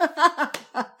that.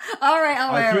 All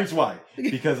right. Here's why.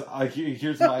 Because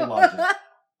here's my logic.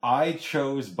 I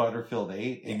chose Butterfield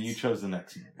 8, and you chose the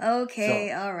next movie. Okay,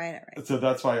 so, all right. So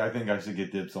that's why I think I should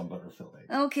get dibs on Butterfield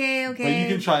 8. Okay. But you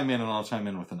can chime in, and I'll chime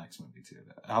in with the next movie, too.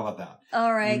 How about that?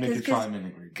 All right. Make a chime in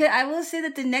agreement. I will say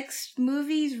that the next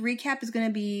movie's recap is going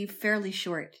to be fairly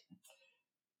short.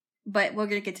 But we're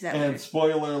going to get to that later. And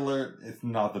spoiler alert, it's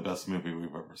not the best movie we've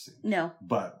ever seen. No.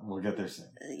 But we'll get there soon.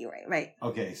 You're right.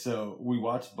 Okay, so we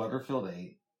watched Butterfield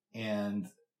 8, and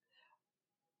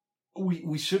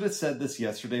we should have said this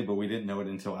yesterday, but we didn't know it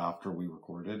until after we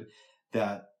recorded,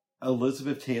 that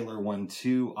Elizabeth Taylor won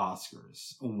 2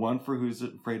 Oscars. One for Who's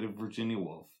Afraid of Virginia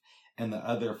Woolf, and the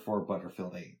other for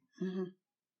Butterfield 8. Mm-hmm.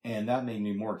 And that made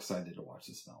me more excited to watch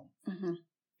this film. Mm-hmm.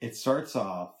 It starts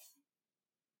off,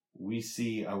 we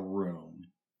see a room,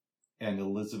 and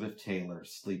Elizabeth Taylor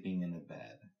sleeping in a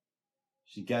bed.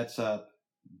 She gets up,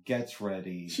 gets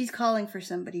ready. She's calling for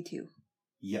somebody too.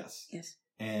 Yes. Yes.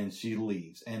 And she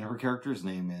leaves. And her character's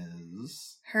name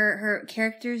is... Her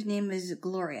character's name is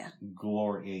Gloria.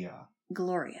 Gloria.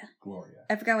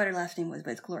 I forgot what her last name was,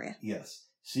 but it's Gloria. Yes.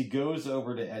 She goes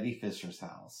over to Eddie Fisher's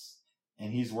house,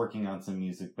 and he's working on some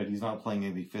music, but he's not playing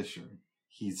Eddie Fisher.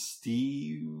 He's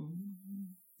Steve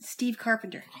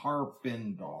Carpenter.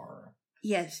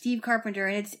 Yes, Steve Carpenter,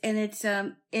 and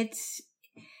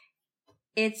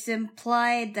it's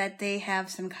implied that they have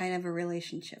some kind of a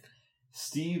relationship.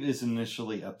 Steve is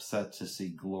initially upset to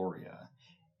see Gloria,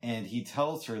 and he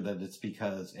tells her that it's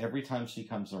because every time she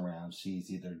comes around,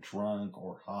 she's either drunk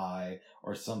or high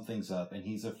or something's up, and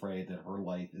he's afraid that her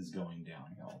life is going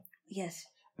downhill. Yes.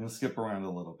 I'm going to skip around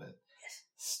a little bit. Yes.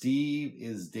 Steve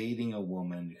is dating a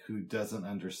woman who doesn't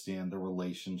understand the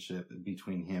relationship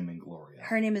between him and Gloria.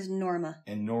 Her name is Norma.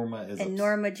 And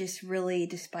Norma just really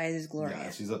despises Gloria.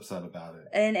 Yeah, she's upset about it.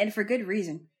 And for good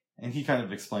reason. And he kind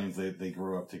of explains they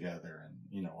grew up together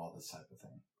and, all this type of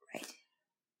thing. Right.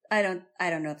 I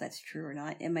don't know if that's true or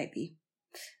not. It might be.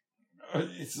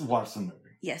 Watch the movie.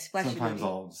 Yes, watch the movie. Sometimes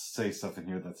I'll say stuff in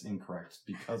here that's incorrect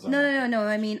because No.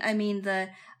 I mean I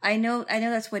know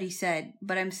that's what he said,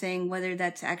 but I'm saying whether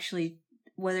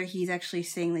he's actually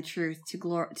saying the truth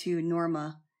to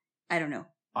Norma, I don't know.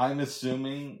 I'm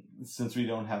assuming, since we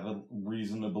don't have a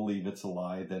reason to believe it's a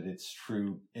lie, that it's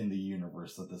true in the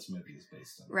universe that this movie is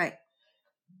based in. Right.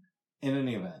 In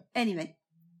any event.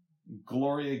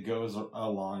 Gloria goes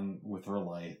along with her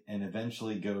life and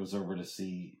eventually goes over to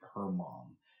see her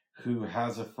mom, who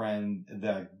has a friend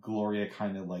that Gloria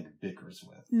kind of bickers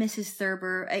with. Mrs.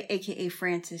 Thurber, aka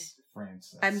Frances.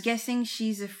 I'm guessing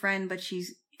she's a friend, but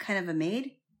she's kind of a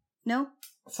maid? No?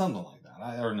 Something like that.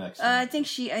 I think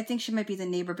she might be the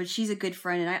neighbor, but she's a good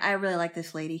friend, and I really like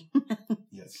this lady.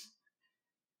 Yes.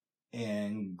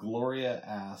 And Gloria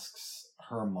asks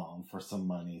her mom for some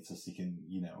money so she can,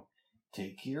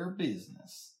 take care of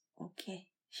business. Okay.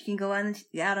 She can go out on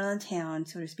the town,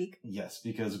 so to speak. Yes,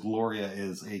 because Gloria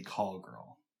is a call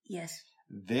girl. Yes.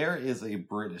 There is a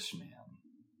British man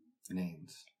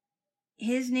named...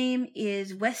 His name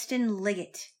is Weston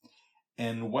Liggett.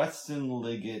 And Weston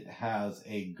Liggett has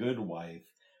a good wife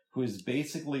who is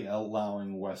basically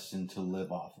allowing Weston to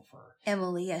live off of her.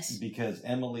 Emily, yes. Because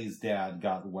Emily's dad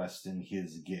got Weston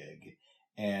his gig.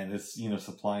 And it's,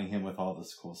 supplying him with all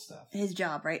this cool stuff. His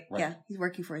job, right? Yeah, he's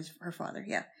working for her father,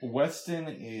 yeah. Weston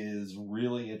is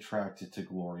really attracted to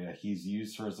Gloria. He's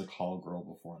used her as a call girl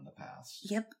before in the past.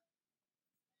 Yep.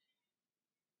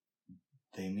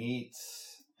 They meet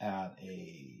at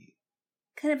a...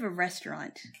 kind of a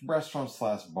restaurant.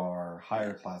 Restaurant/bar,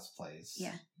 higher class place.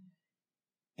 Yeah.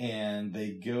 And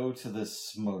they go to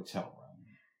this motel room.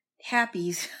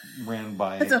 Happy's. Ran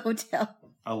by it's a hotel.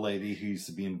 A lady who used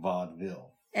to be in vaudeville.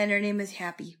 And her name is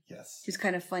Happy. Yes. She's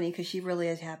kind of funny because she really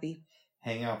is happy.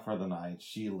 Hang out for the night.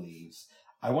 She leaves.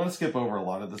 I want to skip over a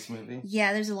lot of this movie.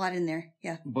 Yeah, there's a lot in there.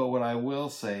 Yeah. But what I will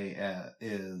say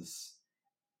is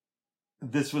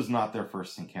this was not their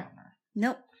first encounter.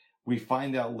 Nope. We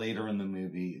find out later in the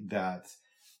movie that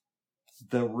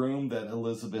the room that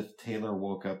Elizabeth Taylor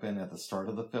woke up in at the start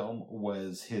of the film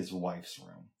was his wife's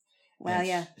room. Wow, and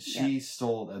yeah. She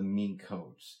stole a mink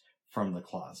coat from the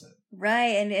closet.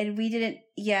 Right, and we didn't,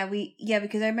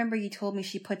 because I remember you told me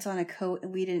she puts on a coat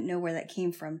and we didn't know where that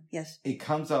came from. Yes. It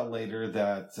comes out later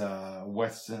that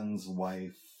Weston's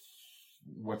wife,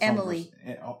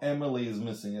 Emily is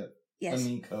missing a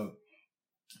mink coat.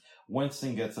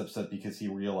 Weston gets upset because he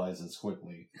realizes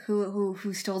quickly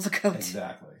who stole the coat.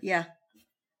 Exactly. Yeah.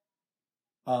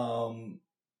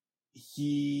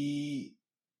 He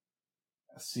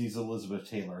sees Elizabeth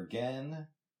Taylor again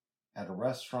at a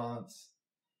restaurant.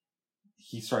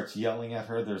 He starts yelling at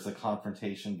her. There's a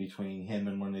confrontation between him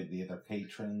and one of the other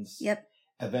patrons. Yep.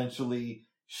 Eventually,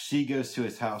 she goes to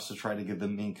his house to try to get the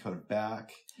mink coat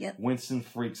back. Yep. Winston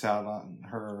freaks out on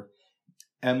her.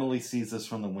 Emily sees this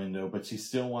from the window, but she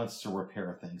still wants to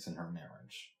repair things in her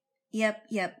marriage. Yep.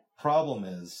 Problem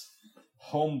is,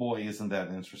 Homeboy isn't that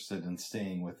interested in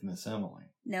staying with Miss Emily.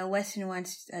 No, Weston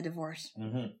wants a divorce.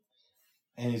 Mm-hmm.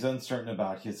 And he's uncertain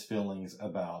about his feelings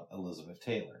about Elizabeth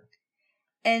Taylor.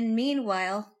 And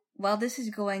meanwhile, while this is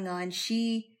going on,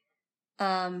 she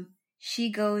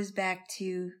goes back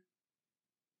to...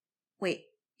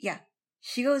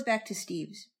 She goes back to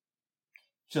Steve's.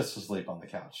 Just to sleep on the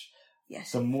couch.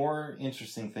 Yes. The more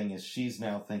interesting thing is she's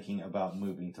now thinking about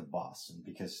moving to Boston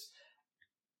because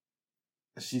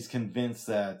she's convinced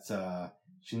that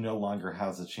she no longer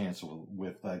has a chance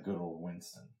with good old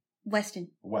Winston. Weston,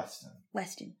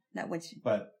 not Winston.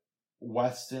 But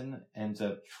Weston ends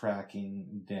up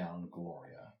tracking down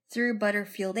Gloria. Through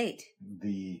Butterfield 8.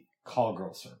 The call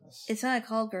girl service. It's not a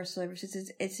call girl service.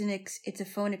 It's a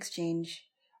phone exchange.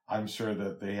 I'm sure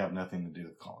that they have nothing to do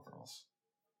with call girls.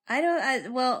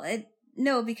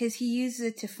 No, because he uses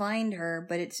it to find her,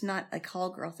 but it's not a call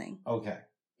girl thing. Okay.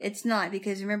 It's not,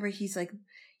 because remember you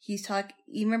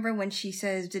remember when she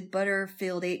says, did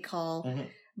Butterfield 8 call? Mm-hmm.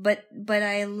 But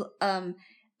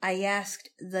I asked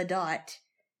the Dot,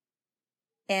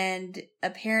 and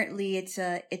apparently it's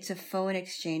a phone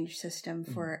exchange system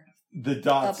for the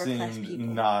Dot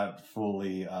seemed not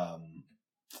fully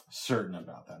certain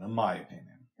about that, in my opinion.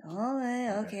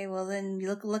 Oh, okay. Well, then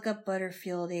you look up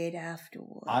Butterfield 8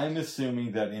 afterwards. I'm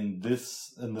assuming that in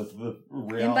the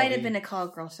reality, it might have been a call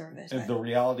girl service. The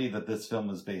reality that this film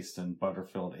is based in,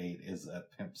 Butterfield 8 is a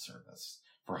pimp service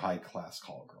for high class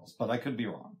call girls, but I could be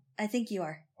wrong. I think you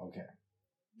are. Okay.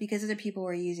 Because other people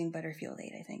were using Butterfield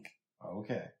 8, I think.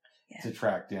 Okay. Yeah. To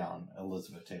track down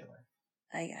Elizabeth Taylor.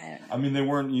 I don't know. I mean, they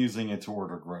weren't using it to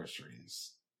order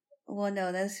groceries. Well,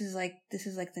 no, this is like the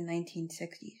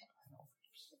 1960s.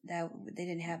 That they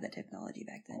didn't have that technology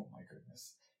back then. Oh my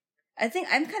goodness!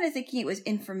 I'm kind of thinking it was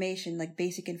information, like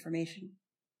basic information.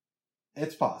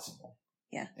 It's possible.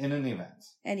 Yeah. In any event.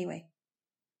 Anyway.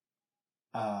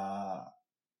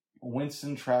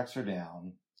 Winston tracks her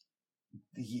down.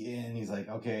 He's like,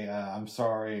 "Okay, I'm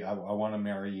sorry. I want to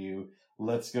marry you.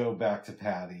 Let's go back to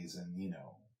Patty's and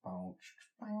Oh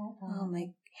my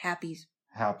happies.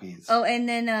 Oh, and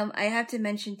then I have to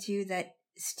mention too that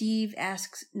Steve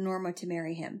asks Norma to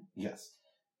marry him. Yes.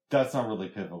 That's not really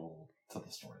pivotal to the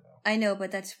story, though. I know,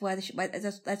 but that's why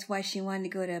she wanted to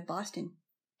go to Boston.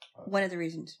 Okay. One of the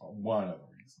reasons. One of the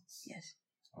reasons. Yes.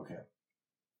 Okay.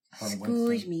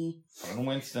 Excuse me. Son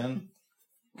Winston,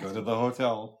 go to the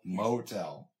hotel,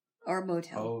 motel. Or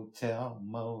motel. Hotel,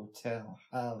 motel,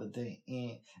 Holiday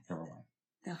Inn. Never mind.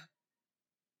 Ugh.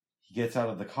 He gets out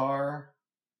of the car.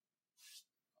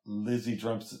 Lizzie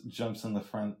jumps in the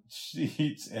front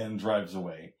seats and drives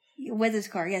away. With his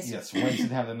car, yes. Yes, Winston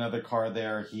had another car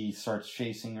there. He starts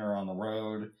chasing her on the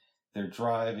road. They're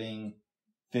driving.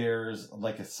 There's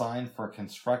like a sign for a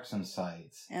construction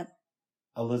site. Yep.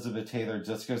 Elizabeth Taylor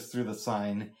just goes through the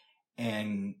sign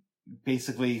and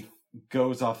basically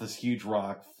goes off this huge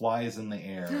rock, flies in the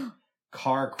air,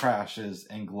 car crashes,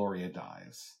 and Gloria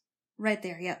dies. Right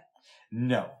there, yep.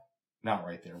 No, not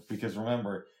right there. Because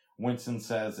remember, Winston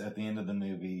says at the end of the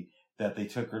movie that they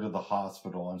took her to the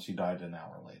hospital and she died an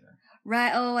hour later.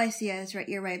 Right. Oh, I see. Yeah, that's right.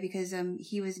 You're right. Because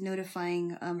he was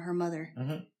notifying her mother.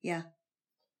 Mm-hmm. Yeah.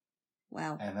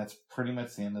 Wow. And that's pretty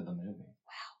much the end of the movie.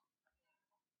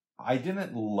 Wow. I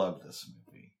didn't love this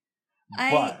movie.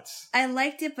 I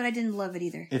liked it, but I didn't love it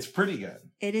either. It's pretty good.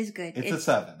 It is good. It's a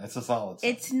 7. It's a solid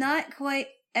 7. It's not quite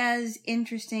as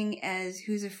interesting as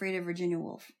Who's Afraid of Virginia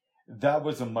Woolf. That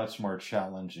was a much more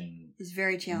challenging. It's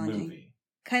very challenging. Movie.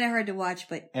 Kind of hard to watch,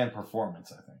 but and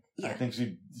performance. I think. Yeah. I think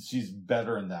she's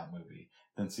better in that movie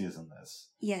than she is in this.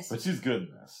 Yes, but she's good in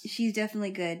this. She's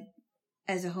definitely good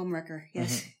as a homewrecker.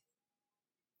 Yes. Mm-hmm.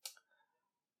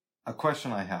 A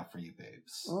question I have for you,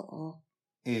 babes,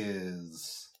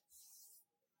 is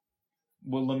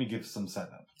let me give some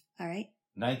setup. All right.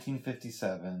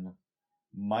 1957.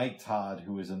 Mike Todd,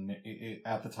 who was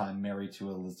at the time married to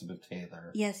Elizabeth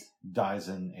Taylor, yes, dies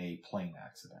in a plane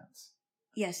accident.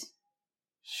 Yes.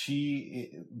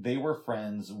 They were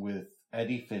friends with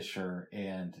Eddie Fisher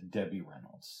and Debbie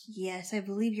Reynolds. Yes, I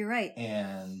believe you're right.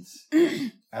 And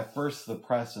at first the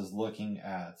press is looking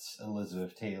at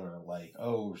Elizabeth Taylor like,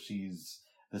 oh, she's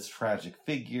this tragic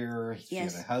figure. She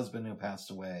had a husband who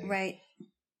passed away. Right.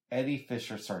 Eddie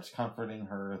Fisher starts comforting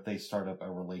her. They start up a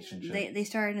relationship. They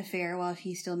start an affair while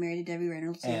he's still married to Debbie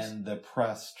Reynolds. And the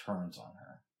press turns on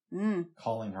her,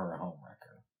 calling her a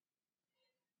homewrecker.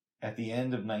 At the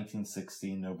end of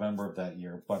 1960, November of that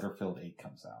year, Butterfield 8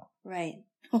 comes out. Right.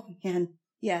 Oh, man.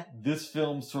 Yeah. This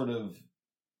film sort of,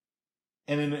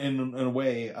 and in a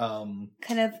way...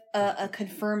 kind of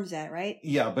confirms that, right?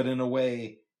 Yeah, but in a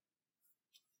way...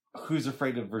 Who's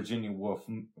Afraid of Virginia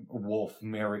Woolf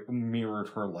mirrored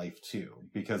her life too,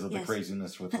 because of the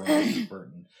craziness with Rose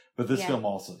Burton. But this film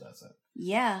also does it.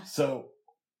 Yeah. So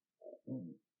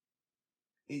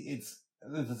it's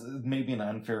maybe an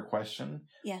unfair question.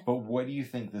 Yeah. But what do you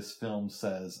think this film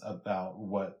says about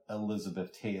what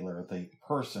Elizabeth Taylor, the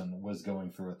person, was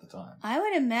going through at the time? I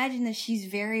would imagine that she's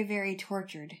very, very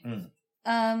tortured.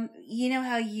 You know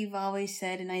how you've always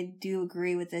said, and I do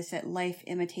agree with this, that life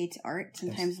imitates art.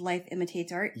 Sometimes life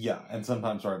imitates art. Yeah, and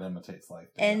sometimes art imitates life.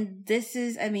 And this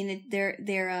is, I mean,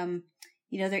 they're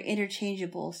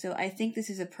interchangeable. So I think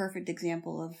this is a perfect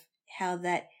example of how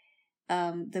that,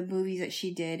 the movies that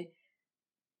she did,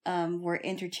 were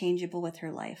interchangeable with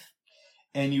her life.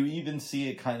 And you even see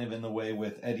it kind of in the way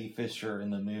with Eddie Fisher in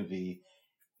the movie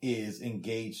is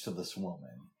engaged to this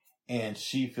woman. And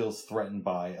she feels threatened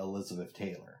by Elizabeth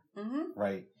Taylor. Mm-hmm.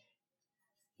 Right?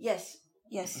 Yes.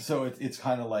 So it's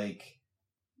kind of like,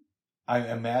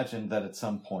 I imagine that at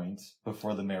some point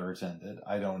before the marriage ended,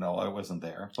 I don't know, I wasn't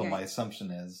there, but my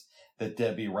assumption is that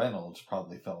Debbie Reynolds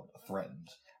probably felt threatened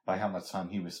by how much time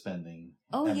he was spending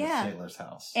at Miss Taylor's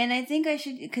house. And I think I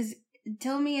should, because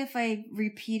tell me if I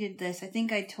repeated this. I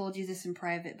think I told you this in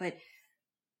private, but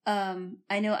I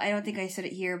don't think I said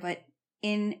it here, but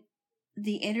in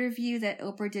the interview that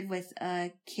Oprah did with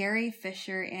Carrie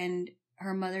Fisher and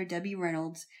her mother, Debbie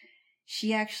Reynolds,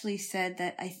 she actually said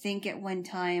that I think at one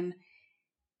time,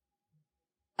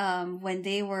 when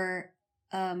they were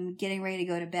getting ready to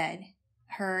go to bed,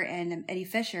 her and Eddie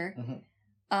Fisher,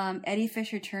 Eddie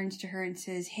Fisher turns to her and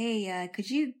says, "Hey, could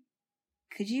you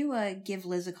give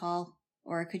Liz a call,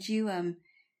 or could you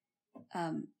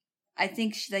I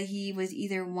think that he was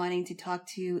either wanting to talk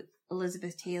to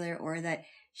Elizabeth Taylor, or that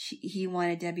he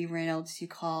wanted Debbie Reynolds to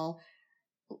call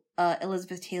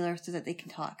Elizabeth Taylor so that they can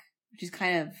talk, which is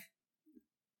kind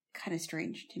of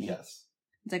strange to me. Yes,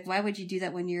 it's like, why would you do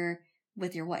that when you're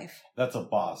with your wife? That's a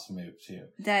boss move too.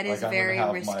 That is very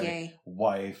risque. My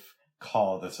wife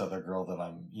call this other girl that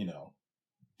I'm,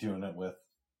 doing it with.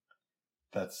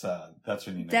 That's when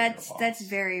you know you're a boss. That's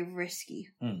very risky.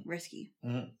 Risky.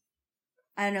 Mm-hmm.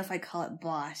 I don't know if I call it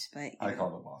boss, but I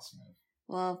call it a boss move.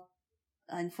 Well,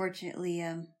 unfortunately,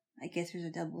 I guess there's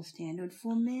a double standard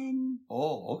for men.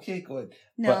 Oh, okay, good.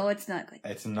 No, it's not good.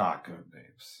 It's not good,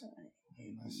 babes.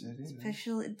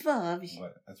 Especially, Bubs.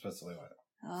 What? Especially what?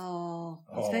 Oh,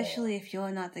 especially if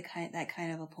you're not that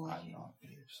kind of a boy. I'm not,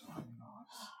 babes. I'm not.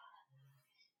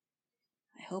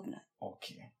 I hope not.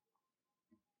 Okay.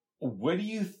 What do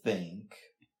you think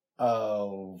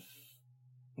of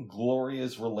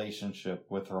Gloria's relationship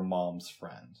with her mom's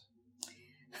friend?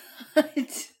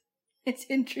 It's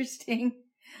interesting.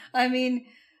 I mean,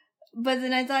 but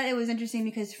then I thought it was interesting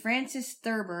because Frances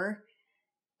Thurber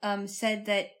said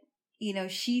that,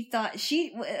 she thought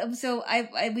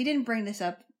we didn't bring this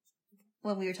up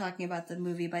when we were talking about the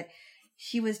movie, but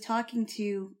she was talking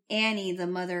to Annie, the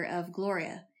mother of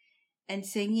Gloria, and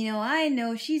saying, I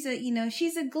know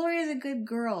Gloria's a good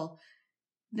girl.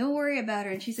 Don't worry about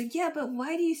her. And she's like, yeah, but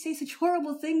why do you say such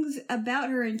horrible things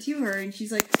about her and to her? And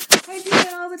she's like, I do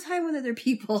that all the time with other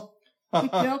people.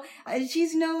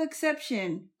 She's no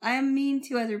exception. I am mean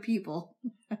to other people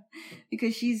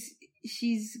because she's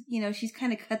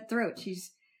kind of cutthroat. She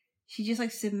just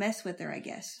likes to mess with her, I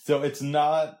guess. So it's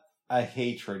not a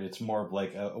hatred. It's more of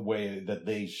like a way that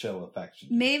they show affection.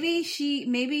 Maybe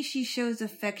she shows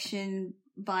affection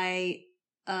by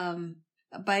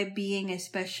being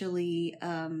especially,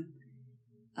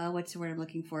 what's the word I'm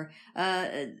looking for?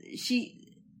 By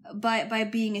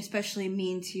being especially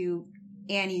mean to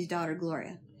Annie's daughter,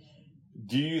 Gloria.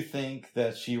 Do you think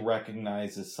that she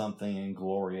recognizes something in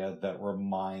Gloria that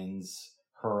reminds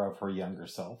her of her younger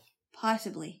self?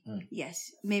 Possibly.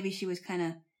 Yes. Maybe she was kind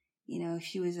of,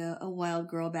 she was a wild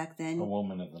girl back then. A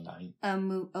woman of the night. A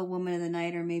woman of the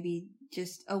night, or maybe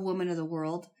just a woman of the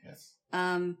world. Yes.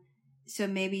 So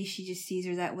maybe she just sees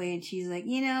her that way and she's like,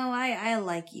 I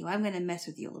like you. I'm going to mess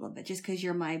with you a little bit just because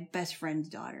you're my best friend's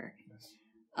daughter. Yes.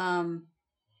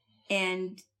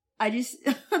 And I just,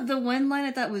 the one line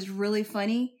I thought was really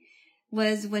funny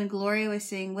was when Gloria was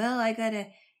saying, well, I gotta,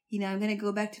 I'm going to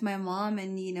go back to my mom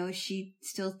and, she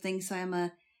still thinks I'm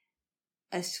a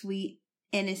sweet,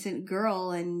 innocent girl.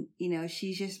 And,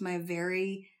 she's just my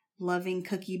very loving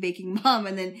cookie baking mom.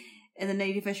 And then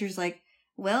Eddie Fisher's like,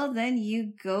 well, then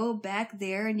you go back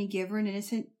there and you give her an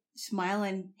innocent smile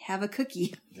and have a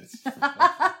cookie. Yes.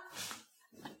 I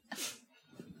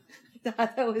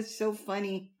thought that was so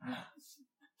funny.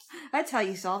 That's how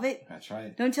you solve it. That's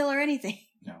right. Don't tell her anything.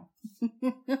 No.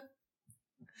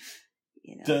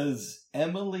 Does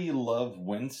Emily love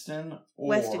Winston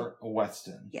or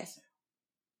Weston? Yes.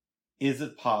 Is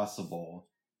it possible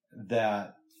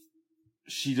that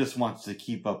she just wants to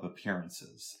keep up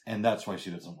appearances, and that's why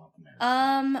she doesn't want the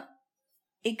marriage?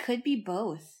 It could be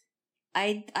both.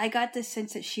 I got the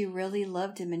sense that she really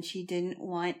loved him and she didn't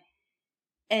want,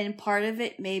 and part of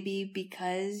it maybe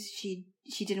because she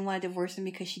didn't want to divorce him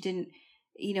because she didn't,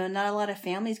 not a lot of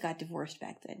families got divorced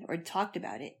back then or talked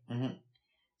about it. Mm-hmm.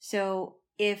 So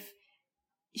if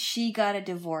she got a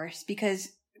divorce, because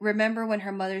remember when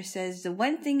her mother says the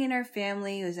one thing in our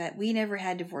family was that we never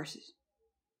had divorces,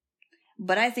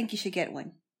 but I think you should get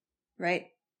one, right?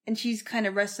 And she's kind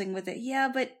of wrestling with it. Yeah,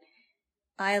 but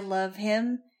I love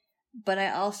him, but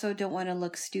I also don't want to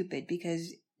look stupid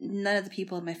because none of the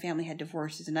people in my family had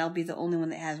divorces and I'll be the only one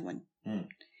that has one. Mm.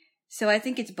 So I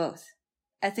think it's both.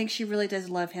 I think she really does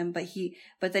love him,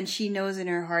 but then she knows in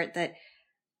her heart that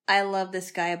I love this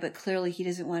guy, but clearly he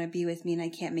doesn't want to be with me and I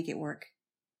can't make it work.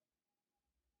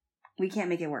 We can't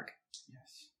make it work.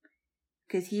 Yes.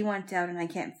 Because he wants out and I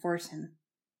can't force him.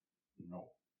 No.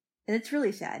 And it's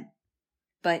really sad.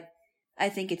 But I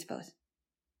think it's both.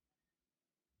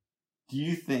 Do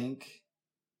you think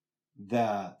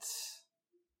that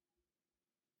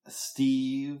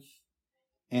Steve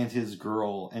and his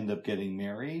girl end up getting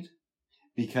married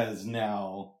because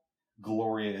now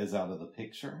Gloria is out of the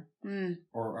picture? Mm.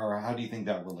 Or how do you think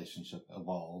that relationship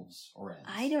evolves or ends?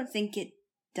 I don't think it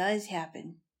does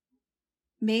happen.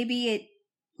 Maybe it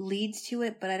leads to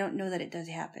it, but I don't know that it does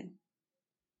happen.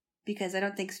 Because I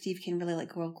don't think Steve can really let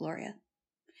go of Gloria.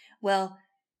 Well,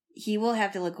 he will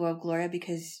have to let go of Gloria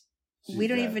because we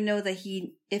don't even know that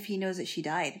if he knows that she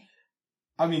died.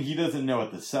 I mean, he doesn't know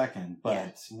at the second,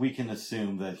 but we can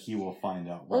assume that he will find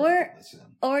out. Or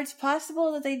it's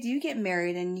possible that they do get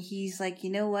married and he's like, you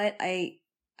know what,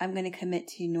 I'm going to commit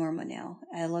to Norma now.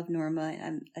 I love Norma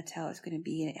and that's how it's going to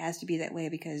be. And it has to be that way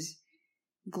because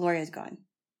Gloria's gone.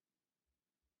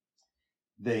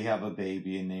 They have a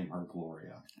baby and name her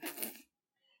Gloria.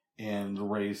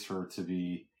 And raise her to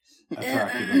be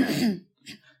attractive and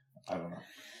I don't know.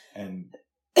 And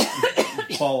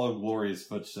follow Gloria's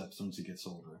footsteps when she gets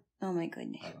older. Oh my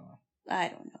goodness. I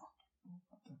don't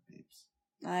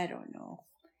know.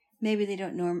 Maybe they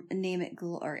don't name it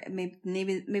Gloria.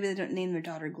 Maybe they don't name their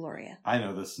daughter Gloria. I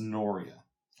know this, Noria.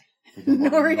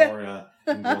 Noria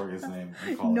and Gloria's name.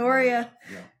 Noria.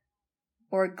 Yeah.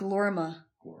 Or Glorma.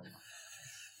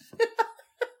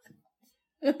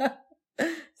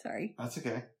 Sorry. That's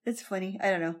okay. It's funny. I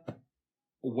don't know.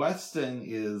 Weston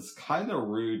is kind of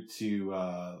rude to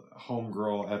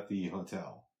homegirl at the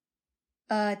hotel.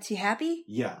 To Happy?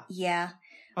 Yeah. Yeah.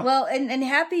 Well, and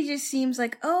Happy just seems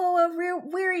like, a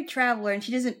weary traveler, and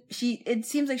it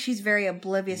seems like she's very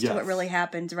oblivious to what really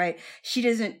happens, right?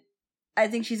 I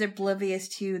think she's oblivious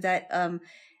to that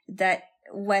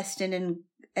Weston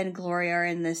and Gloria are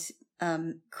in this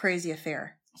crazy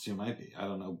affair. She might be. I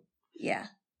don't know. Yeah.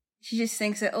 She just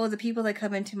thinks that, the people that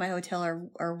come into my hotel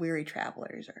are weary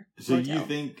travelers. So you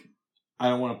think, I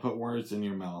don't want to put words in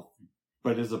your mouth,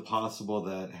 but is it possible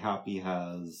that Happy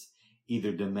has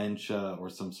either dementia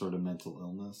or some sort of mental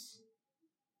illness?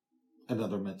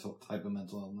 Another type of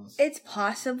mental illness? It's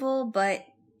possible, but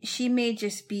she may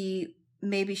just be,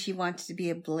 maybe she wants to be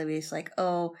oblivious, like,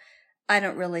 I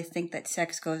don't really think that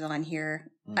sex goes on here.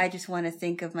 Mm. I just want to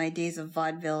think of my days of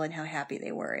vaudeville and how happy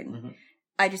they were. And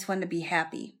I just want to be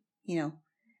happy.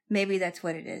 Maybe that's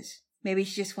what it is. Maybe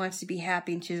she just wants to be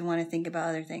happy and she doesn't want to think about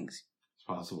other things. It's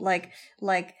possible. Like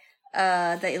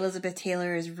that Elizabeth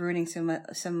Taylor is ruining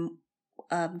some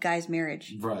guy's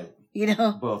marriage. Right.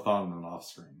 Both on and off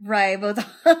screen. Right. Both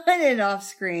on and off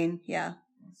screen. Yeah.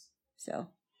 So.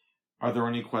 Are there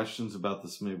any questions about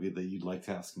this movie that you'd like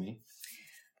to ask me?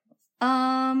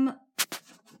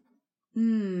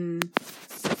 Do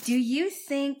you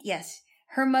think, yes,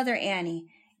 her mother Annie,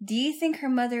 do you think her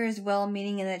mother is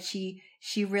well-meaning and that she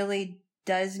really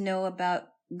does know about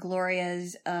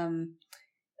Gloria's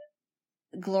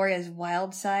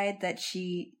wild side, that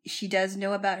she does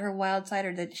know about her wild side,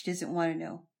 or that she doesn't want to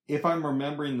know? If I'm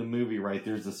remembering the movie right,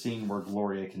 there's a scene where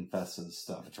Gloria confesses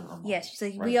stuff to her mom. Yes, she's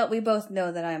like, right? we both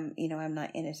know that I'm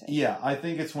not innocent. Yeah, I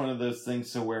think it's one of those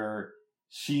things so where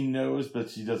she knows, but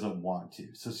she doesn't want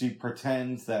to. So she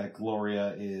pretends that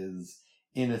Gloria is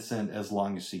innocent as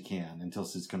long as she can until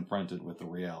she's confronted with the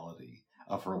reality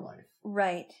of her life.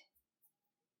 Right.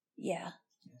 Yeah.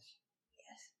 Yes.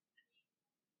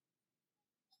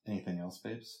 Anything else,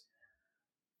 babes?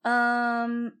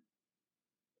 What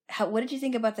did you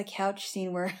think about the couch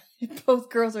scene where both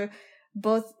girls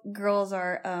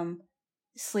are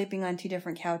sleeping on two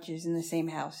different couches in the same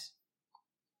house?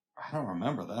 I don't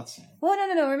remember that scene. Well,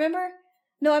 no. Remember?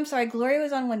 No, I'm sorry. Gloria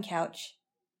was on one couch.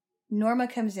 Norma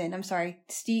comes in. I'm sorry.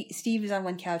 Steve is on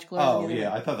one couch. Gloria on the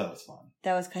other. I thought that was fun.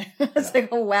 That was kind of, I was like,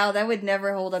 oh wow, that would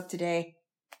never hold up today.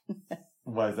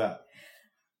 Why is that?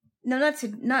 No,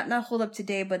 not hold up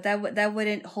today, but that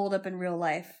wouldn't hold up in real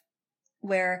life.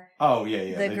 Where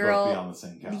the girl both be on the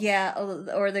same couch.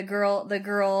 Or the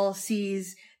girl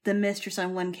sees the mistress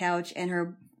on one couch and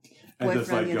her boyfriend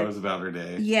just like goes about her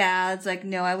day. Yeah, it's like,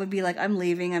 no, I would be like, I'm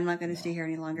leaving. I'm not going to stay here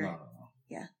any longer. No.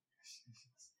 Yeah.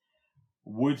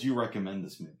 Would you recommend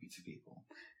this movie to people?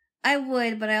 I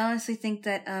would, but I honestly think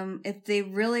that if they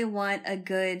really want a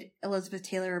good Elizabeth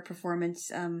Taylor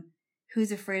performance,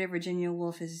 Who's Afraid of Virginia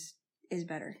Woolf is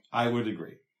better. I would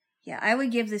agree. Yeah, I would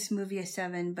give this movie a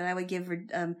 7, but I would give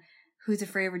Who's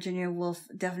Afraid of Virginia Woolf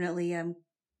definitely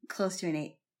close to an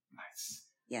 8. Nice.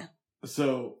 Yeah.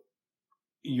 So,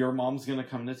 your mom's going to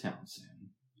come to town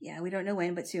soon. Yeah, we don't know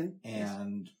when, but soon.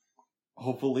 And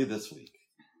hopefully this week.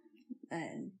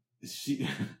 She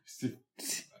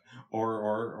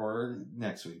or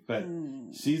next week. But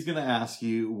she's going to ask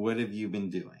you, what have you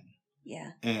been doing?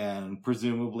 Yeah. And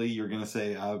presumably you're going to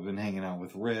say, I've been hanging out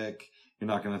with Rick. You're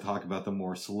not going to talk about the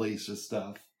more salacious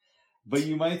stuff. But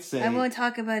you might say... I won't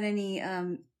talk about any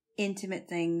intimate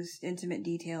things, intimate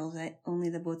details that only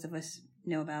the both of us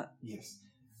know about. Yes.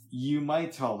 You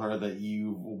might tell her that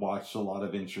you watched a lot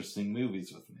of interesting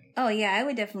movies with me. Oh, yeah, I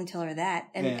would definitely tell her that.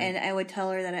 And I would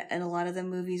tell her that and a lot of the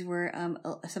movies were...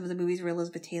 some of the movies were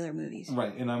Elizabeth Taylor movies.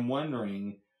 Right, and I'm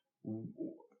wondering...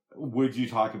 Would you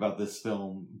talk about this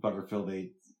film, Butterfield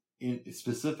 8,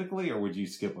 specifically, or would you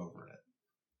skip over it?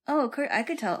 Oh, I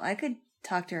could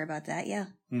talk to her about that, yeah.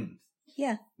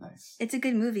 Yeah. Nice. It's a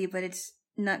good movie, but it's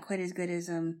not quite as good as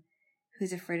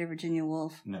Who's Afraid of Virginia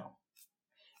Woolf. No.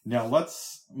 Now,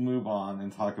 let's move on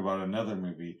and talk about another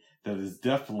movie that is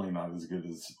definitely not as good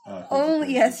as...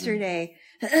 Only yesterday.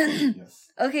 Yes.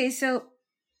 Okay, so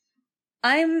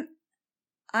I'm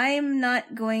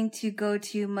not going to go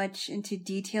too much into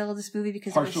detail of this movie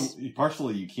because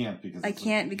partially you can't because I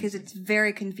can't because it's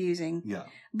very confusing. Yeah.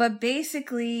 But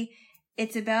basically,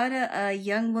 it's about a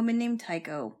young woman named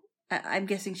Tycho. I'm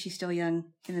guessing she's still young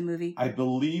in the movie. I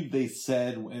believe they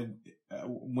said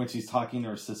when she's talking to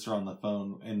her sister on the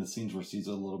phone in the scenes where she's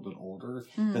a little bit older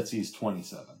that she's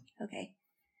 27. Okay.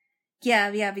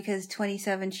 Yeah, because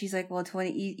 27, she's like, well,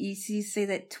 20. You say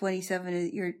that 27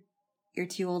 is you're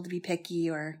too old to be picky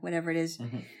or whatever it is.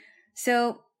 Mm-hmm.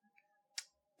 So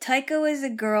Tycho is a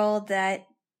girl that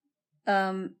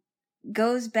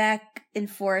goes back and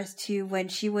forth to when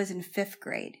she was in 5th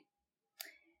grade.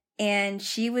 And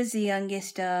she was the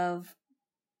youngest of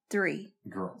 3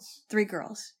 girls. 3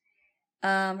 girls.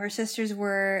 Her sisters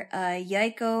were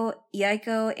Yaiko,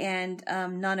 and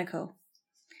Nanako.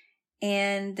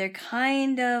 And they're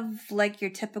kind of like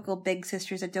your typical big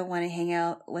sisters that don't want to hang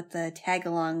out with the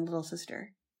tag-along little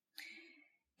sister.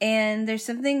 And there's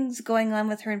some things going on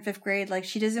with her in 5th grade, like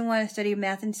she doesn't want to study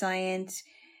math and science.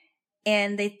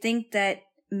 And they think that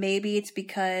maybe it's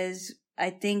because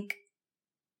I think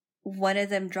one of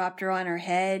them dropped her on her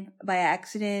head by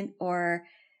accident or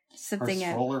something.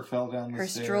 Her stroller fell down the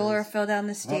stairs. Her stroller fell down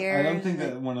the stairs. I don't think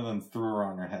that one of them threw her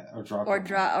on her head or dropped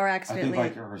her. Or accidentally I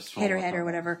think her hit her head or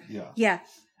whatever. Yeah. Yeah.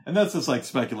 And that's just like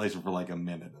speculation for like a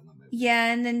minute in the movie.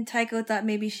 Yeah, and then Tycho thought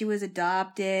maybe she was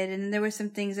adopted, and there were some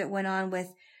things that went on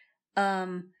with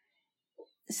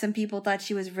some people thought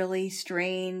she was really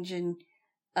strange, and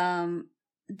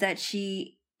that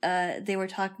they were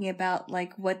talking about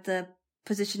like what the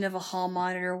position of a hall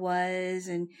monitor was,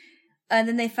 and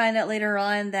then they find out later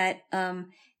on that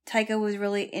Tycho was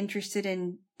really interested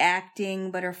in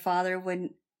acting, but her father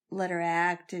wouldn't let her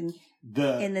act, and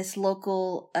in this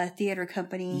local theater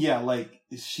company. Yeah, like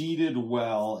she did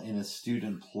well in a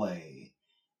student play.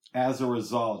 As a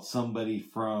result, somebody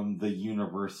from the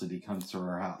university comes to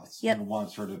her house and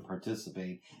wants her to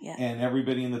participate. Yeah. And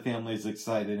everybody in the family is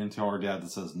excited until her dad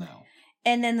says no.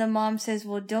 And then the mom says,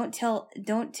 well, don't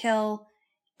tell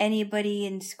anybody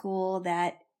in school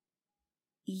that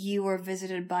you were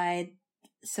visited by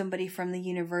somebody from the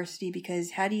university,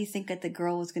 because how do you think that the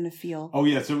girl was going to feel? Oh,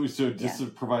 yeah. So just to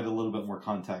provide a little bit more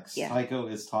context, yeah. Tycho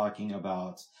is talking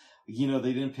about,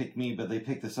 they didn't pick me, but they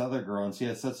picked this other girl, and she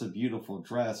has such a beautiful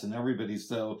dress, and everybody's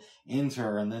so into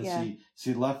her. And then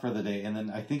she left for the day, and then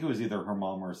I think it was either her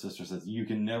mom or her sister says, you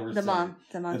can never say... The mom.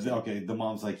 Okay, the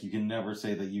mom's like, you can never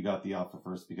say that you got the offer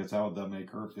first, because how would that make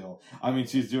her feel? I mean,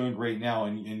 she's doing great now,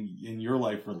 and your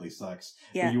life really sucks.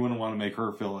 Yeah. But you wouldn't want to make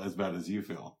her feel as bad as you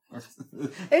feel.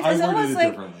 It's almost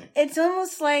like differently. It's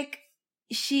almost like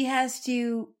she has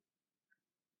to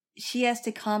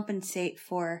compensate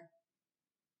for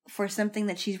something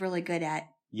that she's really good at.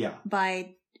 Yeah.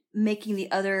 By making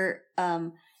the other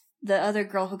the other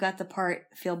girl who got the part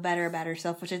feel better about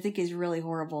herself, which I think is really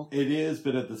horrible. It is,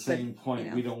 but at the same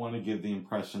point, we don't want to give the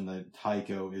impression that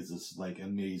Tycho is this like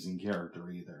amazing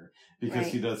character either, because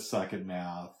he does suck at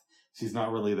math. She's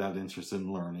not really that interested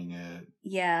in learning it.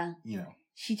 Yeah. You know.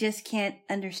 She just can't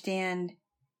understand,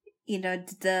 you know,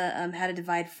 the how to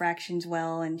divide fractions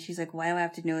well, and she's like, why do I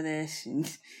have to know this?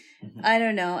 And I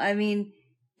don't know. I mean,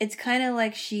 it's kind of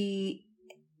like she's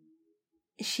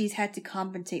had to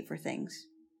compensate for things.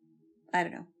 I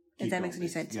don't know if that makes any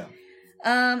sense. Yeah.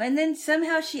 And then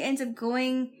somehow she ends up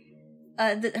going.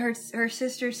 Her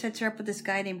sister sets her up with this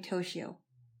guy named Toshio.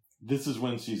 This is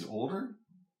when she's older.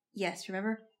 Yes,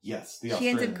 remember? Yes, she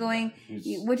ends up going,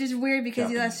 which is weird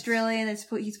because Japanese. He's Australian.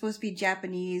 He's supposed to be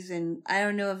Japanese, and I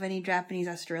don't know of any Japanese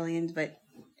Australians, but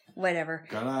whatever.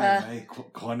 Good eye, mate.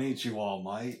 Konnichiwa,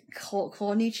 mate.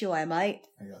 Konnichiwa, mate.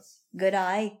 Yes. Good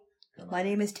eye. My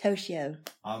name is Toshio.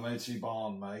 I'm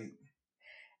Ichiban, mate.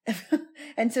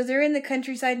 And so they're in the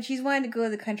countryside, and she's wanting to go to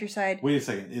the countryside. Wait a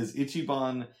second. Is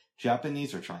Ichiban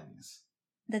Japanese or Chinese?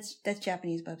 That's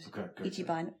Japanese, Bubs. Okay, good.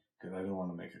 Ichiban. Good. I don't want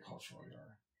to make a cultural error.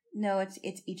 No, it's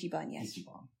Ichiban, yes.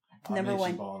 Ichiban. Number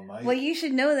Ichiban, one. Mate. Well, you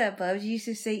should know that, Bubs. You used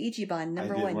to say Ichiban,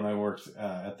 number one. I did when I worked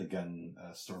at the gun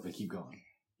store, but keep going.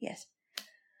 Yes.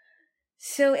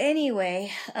 So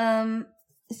anyway,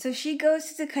 so she goes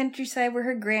to the countryside where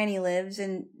her granny lives,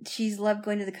 and she's loved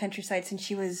going to the countryside since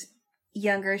she was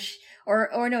younger.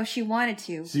 She wanted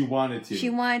to. She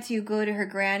wanted to go to her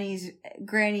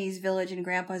granny's village and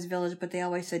grandpa's village, but they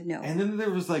always said no. And then there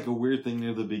was like a weird thing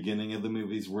near the beginning of the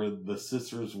movies where the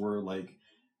sisters were like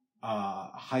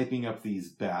hyping up these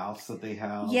baths that they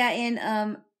have. Yeah,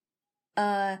 and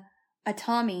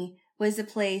Atami was the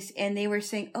place, and they were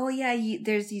saying, "Oh yeah,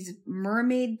 there's these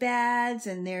mermaid baths,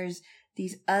 and there's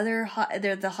these other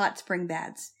they're the hot spring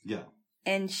baths." Yeah.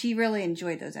 And she really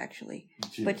enjoyed those, actually.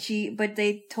 But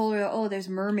they told her, "Oh, there's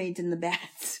mermaids in the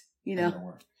baths," you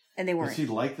know, and they weren't. But she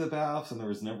liked the baths, and there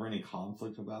was never any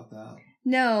conflict about that.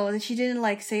 No, she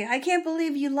didn't say, "I can't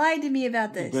believe you lied to me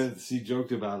about this." But she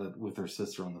joked about it with her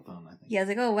sister on the phone, I think. Yeah, I was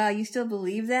like, "Oh wow, you still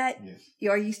believe that? Yes.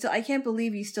 Are you still? I can't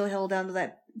believe you still held on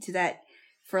to that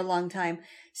for a long time."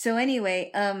 So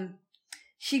anyway,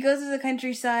 she goes to the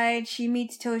countryside. She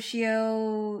meets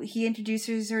Toshio. He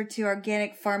introduces her to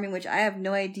organic farming, which I have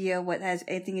no idea what has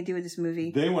anything to do with this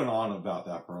movie. They went on about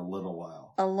that for a little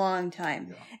while. A long time.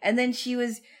 Yeah. And then she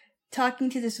was talking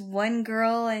to this one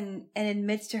girl and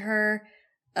admits to her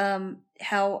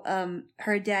how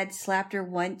her dad slapped her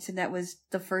once, and that was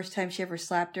the first time she ever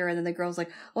slapped her. And then the girl's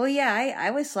like, "Oh yeah, I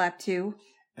was slapped too."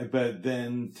 But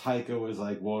then Taika was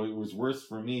like, "Well, it was worse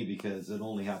for me because it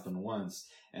only happened once."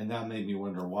 And that made me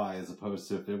wonder why, as opposed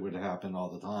to if it would happen all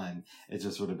the time, it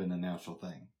just would have been a natural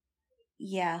thing.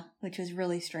 Yeah, which was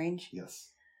really strange.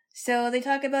 Yes. So they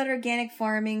talk about organic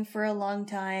farming for a long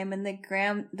time, and the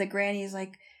granny is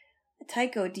like,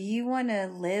 "Taiko, do you want to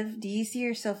live? Do you see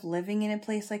yourself living in a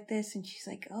place like this?" And she's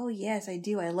like, "Oh yes, I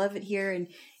do. I love it here, and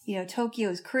you know, Tokyo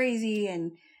is crazy,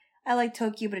 and I like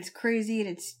Tokyo, but it's crazy,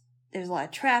 and there's a lot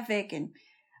of traffic, and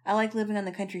I like living on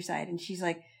the countryside." And she's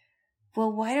like,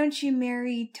 "Well, why don't you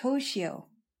marry Toshio?"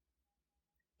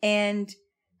 And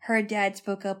her dad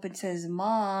spoke up and says,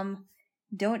 "Mom,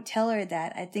 don't tell her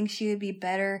that. I think she would be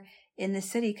better in the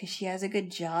city because she has a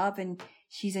good job and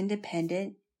she's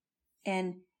independent."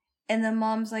 And the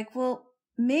mom's like, "Well,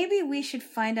 maybe we should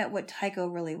find out what Taiko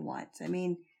really wants. I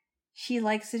mean, she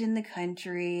likes it in the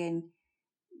country, and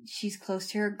she's close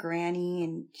to her granny,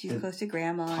 and she's close to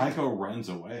grandma." Taiko runs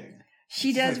away.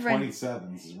 She does like run.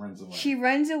 27, she runs away. She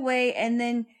runs away, and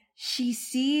then she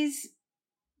sees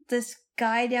this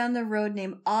guy down the road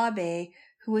named Abe,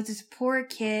 who was this poor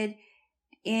kid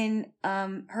in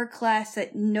her class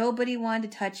that nobody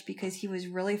wanted to touch because he was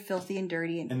really filthy and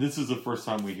dirty. And this is the first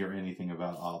time we hear anything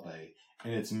about Abe,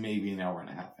 and it's maybe an hour and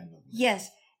a half into the movie. Yes,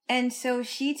 and so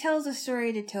she tells a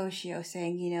story to Toshio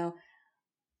saying, you know,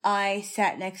 "I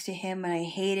sat next to him and I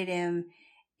hated him,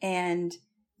 and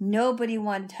nobody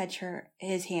wanted to touch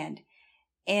his hand.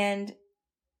 And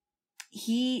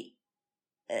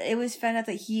it was found out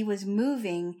that he was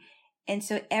moving, and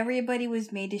so everybody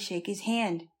was made to shake his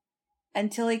hand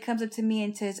until he comes up to me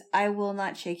and says, 'I will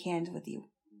not shake hands with you.'"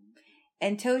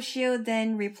 And Toshio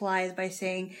then replies by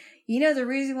saying, "You know, the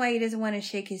reason why he doesn't want to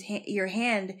shake your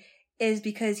hand is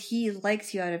because he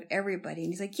likes you out of everybody."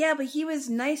 And he's like, "Yeah, but he was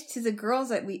nice to the girls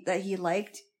that he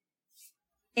liked."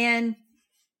 And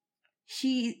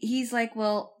he's like,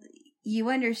 "Well, you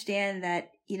understand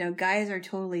that, you know, guys are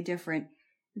totally different.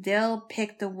 They'll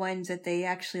pick the ones that they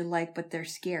actually like, but they're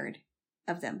scared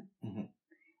of them." Mm-hmm.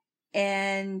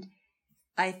 And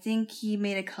I think he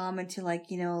made a comment to like,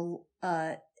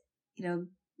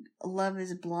 Love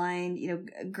is Blind.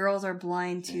 Girls are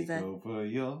blind to Take over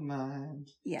your mind.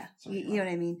 Yeah, sorry, you know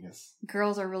what I mean. Yes,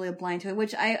 girls are really blind to it,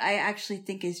 which I actually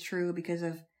think is true because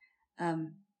of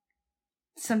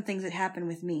some things that happen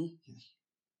with me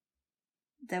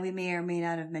that we may or may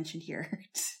not have mentioned here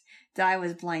that I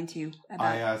was blind to.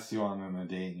 I asked you on a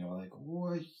date, and you're like,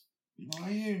 "What? I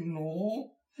didn't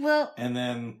know." Well, and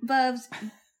then Bubs.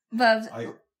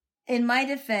 In my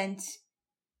defense,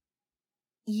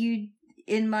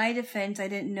 I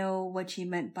didn't know what you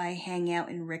meant by hang out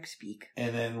in Rick speak.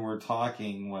 And then we're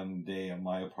talking one day at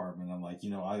my apartment. I'm like,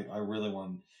 I really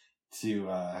want to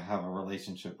have a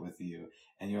relationship with you.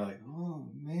 And you're like, oh,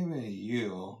 maybe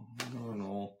you. I don't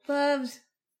know. Bubs.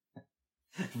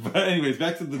 But anyways,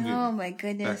 back to the movie. Oh my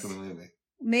goodness. Back to the movie.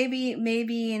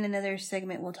 Maybe in another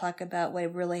segment we'll talk about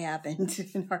what really happened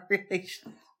in our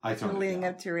relationship. I totally leading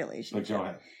up to a relationship. But go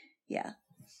ahead. Yeah.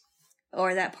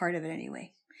 Or that part of it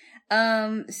anyway.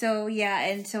 So yeah,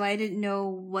 and so I didn't know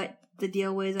what the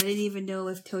deal was. I didn't even know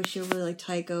if Toshio really liked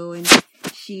Taiko, and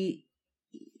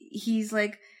he's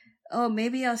like, oh,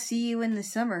 maybe I'll see you in the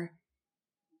summer.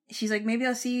 She's like, maybe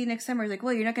I'll see you next summer. He's like,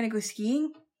 well, you're not going to go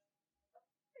skiing?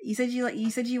 You said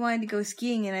you wanted to go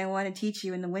skiing, and I want to teach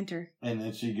you in the winter. And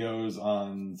then she goes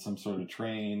on some sort of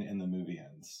train, and the movie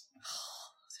ends.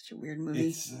 Such a weird movie.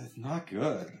 It's not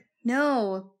good.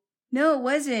 No, it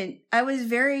wasn't. I was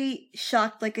very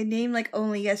shocked. Like a name like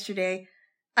Only Yesterday,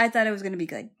 I thought it was going to be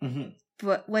good. Mm-hmm.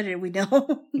 But what did we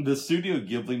know? The Studio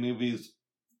Ghibli movies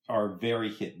are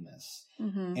very hit and miss.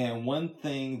 Mm-hmm. And one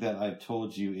thing that I've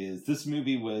told you is this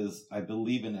movie was, I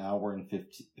believe, an hour and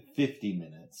 50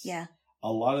 minutes. Yeah.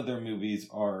 A lot of their movies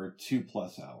are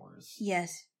 2+ hours.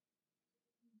 Yes.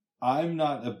 I'm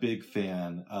not a big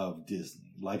fan of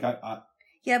Disney. Like,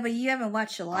 yeah, but you haven't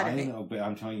watched a lot of it. I know, but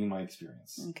I'm telling you my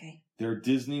experience. Okay. There are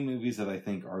Disney movies that I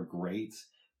think are great,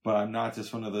 but I'm not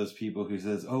just one of those people who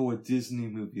says, oh, a Disney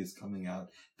movie is coming out.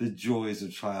 The joys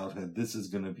of childhood. This is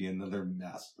going to be another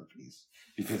masterpiece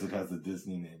because it has the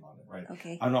Disney name on it, right?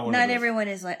 Okay. I'm not one not of those. Everyone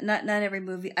is like, not every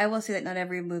movie. I will say that not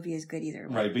every movie is good either.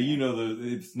 Right, but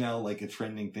it's now like a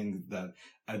trending thing that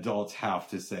adults have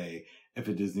to say, if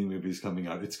a Disney movie is coming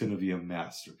out, it's going to be a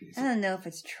masterpiece. I don't know if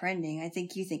it's trending. I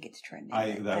think you think it's trending.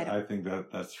 I think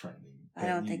that's trending. I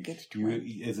don't think it's trending.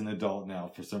 You, as an adult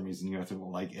now, for some reason, you have to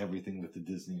like everything with the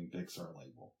Disney and Pixar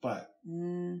label. But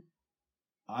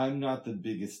I'm not the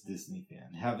biggest Disney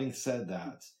fan. Having said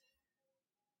that,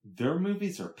 their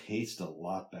movies are paced a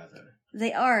lot better.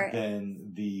 They are.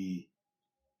 Than the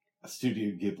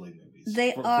Studio Ghibli movies.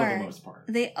 They are. For the most part.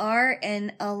 They are,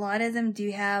 and a lot of them do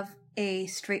have a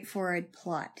straightforward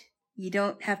plot. You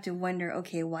don't have to wonder,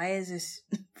 okay, why is this?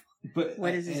 But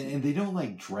what is this? And they don't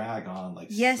like drag on like.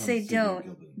 Yes, they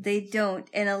don't. They don't,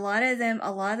 and a lot of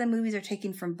the movies are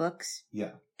taken from books.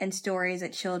 Yeah. And stories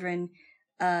that children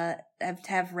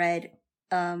have read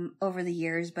over the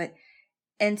years,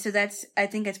 and so I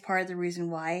think that's part of the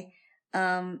reason why.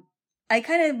 I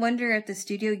kind of wonder if the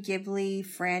Studio Ghibli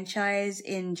franchise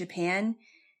in Japan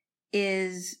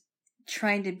is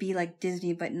trying to be like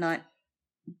Disney, but not.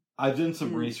 I've done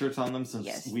some research on them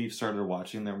since we've started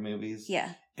watching their movies.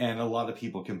 Yeah. And a lot of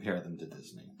people compare them to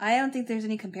Disney. I don't think there's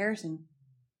any comparison.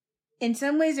 In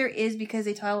some ways there is because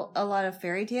they tell a lot of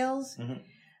fairy tales,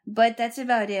 but that's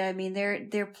about it. I mean,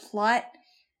 their plots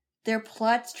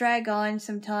drag on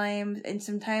sometimes, and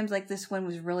sometimes like this one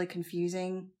was really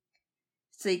confusing.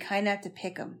 So you kind of have to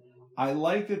pick them. I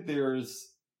like that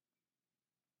there's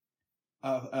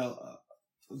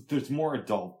more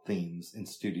adult themes in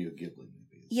Studio Ghibli movies.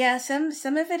 Yeah,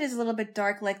 some of it is a little bit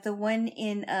dark. Like the one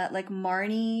in like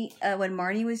Marnie, when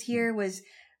Marnie was here, was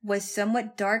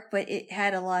somewhat dark, but it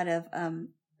had a lot of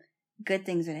good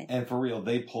things in it. And for real,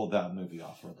 they pulled that movie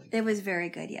off really good. It was very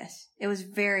good. Yes, it was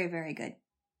very, very good.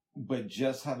 But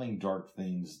just having dark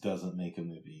themes doesn't make a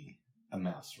movie a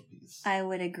masterpiece. I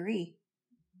would agree.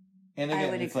 And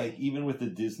again, it's like, even with the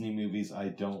Disney movies I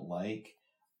don't like,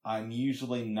 I'm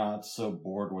usually not so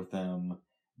bored with them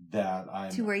that I'm...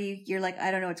 To where you're like,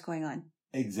 I don't know what's going on.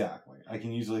 Exactly. I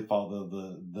can usually follow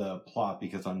the plot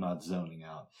because I'm not zoning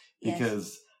out. Yes.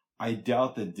 Because I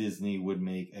doubt that Disney would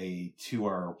make a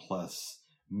 2-hour plus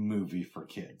movie for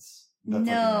kids.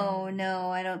 No,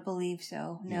 I don't believe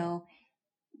so. Yeah.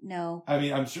 No. I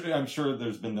mean, I'm sure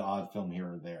there's been the odd film here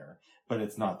or there, but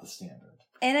it's not the standard.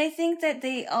 And I think that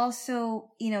they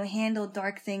also, handle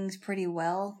dark things pretty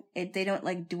well. They don't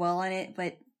like dwell on it,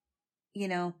 but,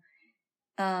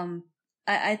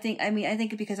 I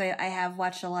think because I have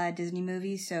watched a lot of Disney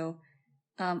movies, so,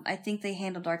 I think they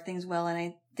handle dark things well, and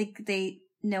I think they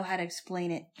know how to explain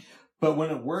it. But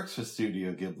when it works with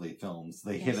Studio Ghibli films,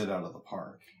 they hit it out of the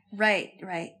park. Right.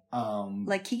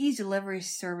 Like Kiki's Delivery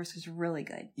Service was really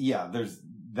good. Yeah, there's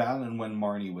that, and When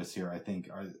Marnie Was Here, I think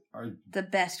are the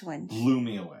best ones. Blew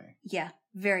me away. Yeah,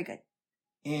 very good.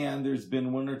 And there's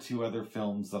been one or two other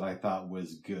films that I thought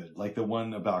was good, like the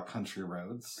one about country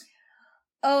roads.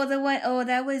 Oh, the one. Oh,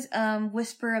 that was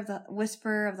Whisper of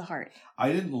the Heart.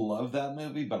 I didn't love that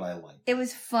movie, but I liked it. It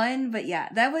was fun, but yeah,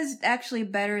 that was actually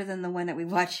better than the one that we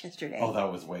watched yesterday. Oh,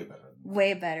 that was way better.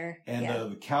 Way better.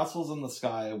 And the Castles in the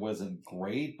Sky wasn't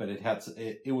great, but it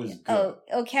was good.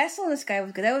 Oh, Castle in the Sky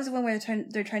was good. That was the one where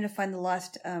they're trying to find the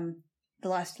lost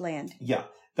land. Yeah,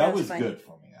 that was good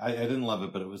for me. I didn't love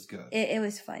it, but it was good. It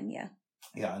was fun, yeah.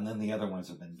 Yeah, and then the other ones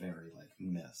have been very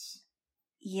miss.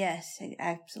 Yes,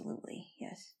 absolutely.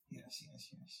 Yes. Yes.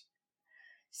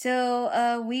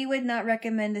 So, we would not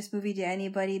recommend this movie to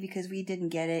anybody because we didn't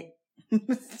get it.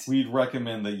 We'd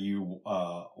recommend that you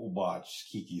watch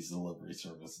Kiki's Delivery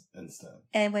Service instead.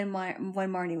 And when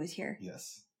Marnie Was Here.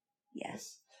 Yes.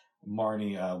 Yes.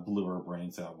 Marnie blew her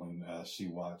brains out when she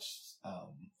watched.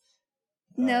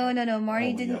 No.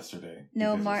 Marnie didn't. Yesterday.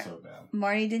 No, so bad.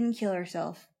 Marnie didn't kill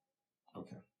herself.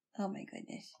 Okay. Oh my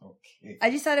goodness. Okay.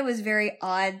 I just thought it was very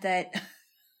odd that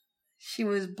she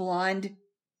was blonde.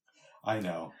 I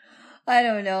know. I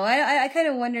don't know. I kind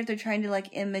of wonder if they're trying to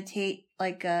imitate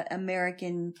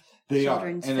American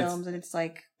children's films, and it's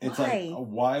like,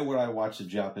 why would I watch a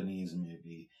Japanese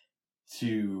movie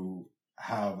to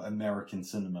have American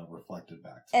cinema reflected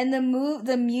back to and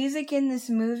the music in this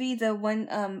movie, the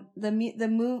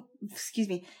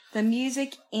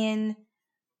music in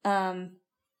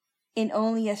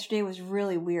Only Yesterday was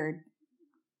really weird.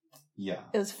 Yeah.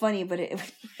 It was funny, but it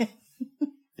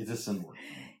just didn't work.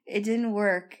 It didn't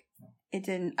work. It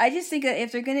didn't. I just think that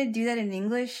if they're going to do that in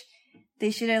English,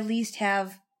 they should at least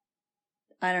have,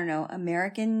 I don't know,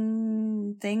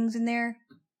 American things in there.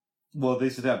 Well, they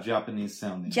should have Japanese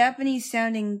sounding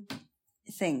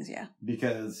things, yeah.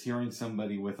 Because hearing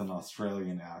somebody with an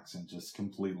Australian accent just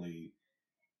completely,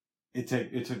 it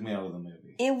took me out of the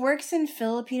movie. It works in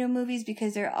Filipino movies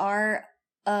because there are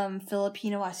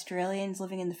Filipino Australians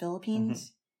living in the Philippines.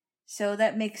 Mm-hmm. So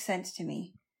that makes sense to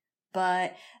me.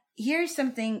 But here's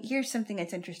something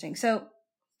that's interesting. So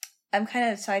I'm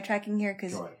kind of sidetracking here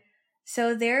because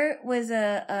so there was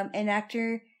an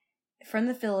actor from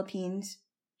the Philippines.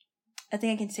 I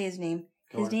think I can say his name.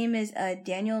 His name is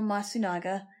Daniel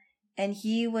Masunaga, and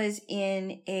he was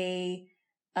in a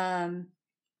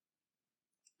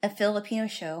Filipino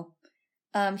show.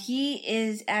 He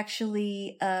is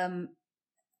actually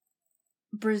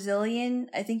Brazilian.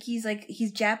 I think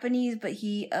he's Japanese, but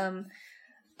he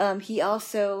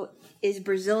also is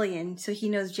Brazilian, so he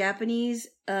knows Japanese,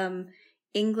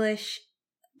 English,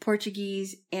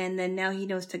 Portuguese, and then now he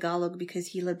knows Tagalog because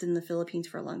he lived in the Philippines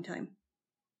for a long time.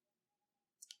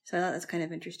 So I thought that's kind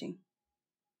of interesting.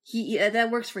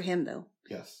 That works for him, though.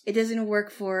 Yes. It doesn't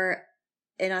work for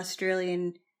an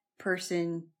Australian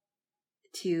person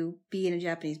to be in a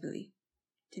Japanese movie,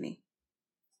 to me.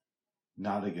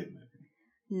 Not a good movie.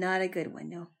 Not a good one,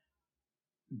 no.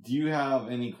 Do you have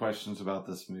any questions about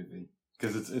this movie?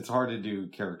 Because it's hard to do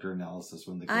character analysis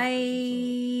when the characters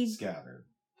are so scattered.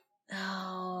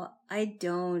 Oh, I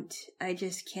don't. I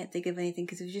just can't think of anything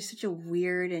because it was just such a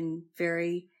weird and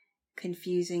very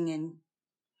confusing, and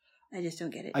I just don't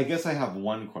get it. I guess I have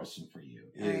one question for you.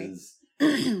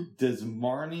 Does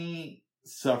Marnie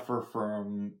suffer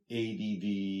from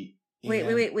ADD?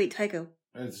 Wait, Tycho.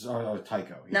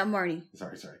 Tycho. Yeah. Not Marnie.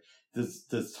 Sorry.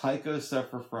 Does Tycho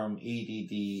suffer from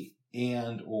ADD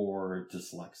and or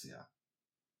dyslexia?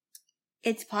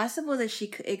 It's possible that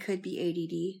it could be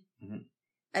ADD. Mm-hmm.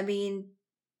 I mean,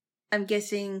 I'm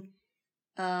guessing.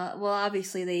 Well,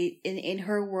 obviously, they in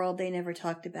her world they never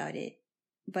talked about it,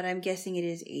 but I'm guessing it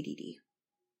is ADD.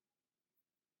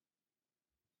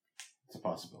 It's a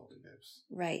possibility, babes.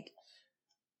 Right.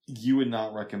 You would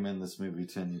not recommend this movie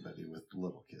to anybody with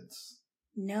little kids.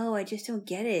 No, I just don't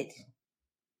get it.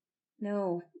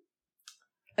 No.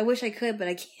 I wish I could, but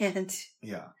I can't.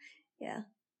 Yeah. Yeah.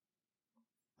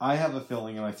 I have a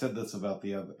feeling, and I said this about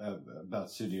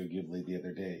about Studio Ghibli the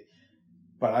other day,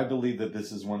 but I believe that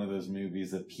this is one of those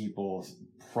movies that people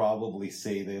probably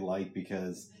say they like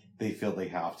because they feel they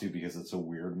have to because it's a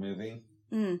weird movie.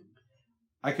 Mm.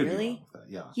 I could be wrong with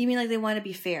that, yeah. You mean like they want to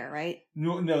be fair, right?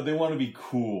 No, they want to be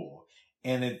cool.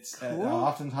 And it's cool?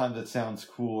 Oftentimes it sounds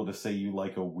cool to say you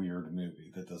like a weird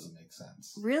movie that doesn't make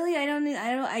sense. Really? I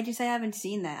haven't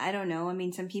seen that. I don't know. I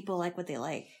mean, some people like what they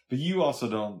like. But you also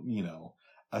don't,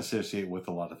 associate with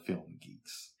a lot of film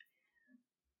geeks.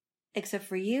 Except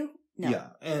for you? No. Yeah.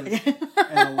 And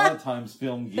a lot of times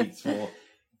film geeks will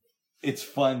it's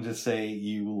fun to say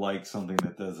you like something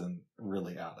that doesn't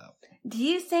really add up. Do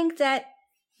you think that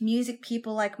music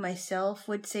people like myself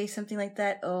would say something like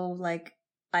that? Oh, like,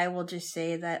 I will just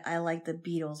say that I like the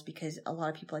Beatles because a lot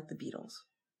of people like the Beatles.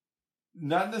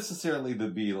 Not necessarily the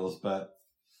Beatles, but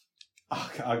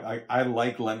I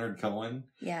like Leonard Cohen.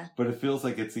 Yeah. But it feels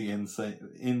like it's the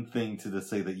in thing to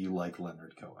say that you like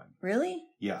Leonard Cohen. Really?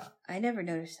 Yeah. I never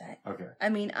noticed that. Okay. I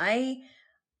mean, I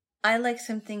like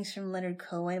some things from Leonard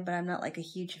Cohen, but I'm not like a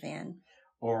huge fan.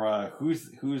 Or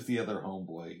who's the other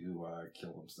homeboy who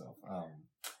killed himself?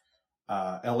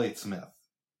 Elliott Smith.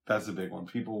 That's a big one.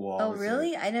 People will always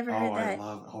really? I never heard that.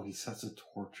 he's such a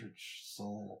tortured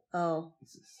soul. Oh.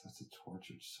 He's such a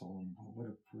tortured soul. What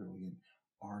a brilliant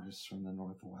artist from the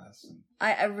Northwest. And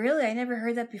I never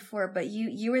heard that before, but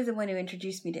you were the one who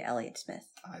introduced me to Elliott Smith.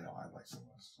 I know, I like some of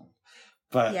those stuff.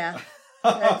 But yeah.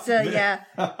 That's yeah,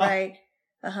 right.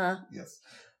 Uh-huh. Yes.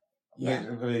 Yeah.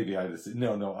 Maybe I just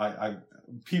I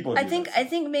people I think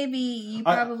maybe you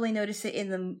probably noticed it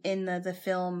in the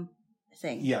film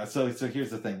thing. Yeah, so here's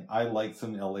the thing. I like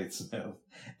some Elliott Smith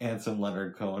and some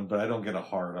Leonard Cohen, but I don't get a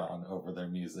hard on over their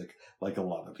music like a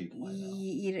lot of people I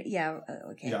know. Yeah,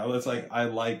 okay. Yeah, it's like I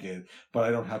like it, but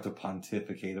I don't have to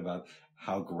pontificate about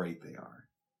how great they are.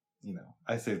 You know,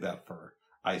 I say that for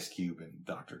Ice Cube and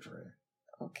Dr. Dre.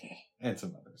 Okay. And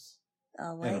some others.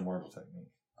 All right. And Immortal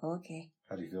Technique. Okay.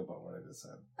 How do you feel about what I just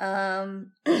said?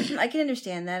 I can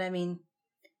understand that. I mean,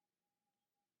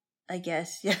 I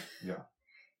guess, yeah. Yeah.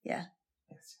 Yeah.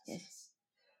 Yes.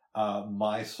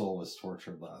 My soul was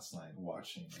tortured last night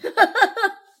watching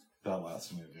that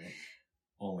last movie.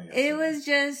 It was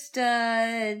just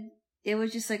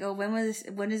like, oh, when is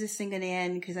this thing gonna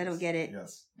end? Because I don't get it.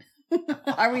 Yes.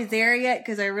 Are we there yet?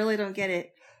 Because I really don't get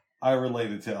it. I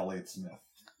related to Elliott Smith.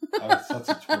 I was such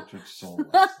a tortured soul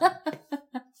last night.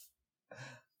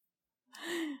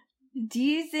 Do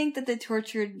you think that the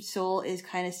tortured soul is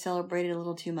kind of celebrated a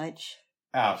little too much?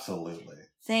 Absolutely.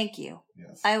 Thank you.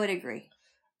 Yes. I would agree.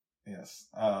 Yes.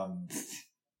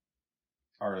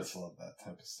 Artists love that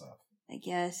type of stuff. I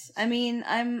guess. I mean,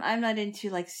 I'm not into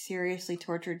like seriously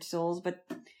tortured souls, but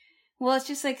well, it's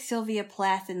just like Sylvia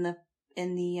Plath in the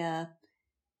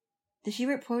did she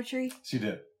write poetry? She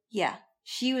did. Yeah.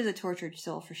 She was a tortured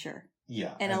soul for sure.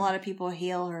 Yeah. And a lot of people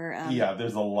hail her. Yeah,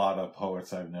 there's a lot of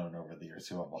poets I've known over the years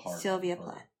who have a heart. Sylvia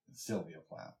Plath. Sylvia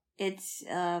Plath. It's,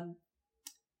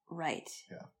 right.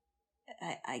 Yeah.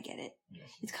 I get it. Yes.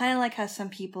 It's kind of like how some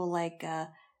people like,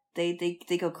 they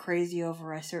go crazy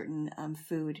over a certain,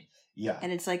 food. Yeah.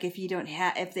 And it's like if you don't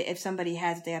have, if somebody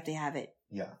has it, they have to have it.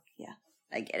 Yeah. Yeah.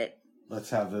 I get it.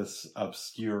 Let's have this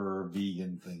obscure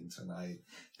vegan thing tonight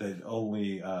that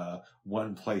only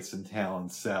one place in town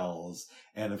sells.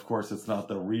 And of course, it's not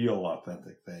the real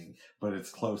authentic thing, but it's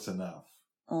close enough.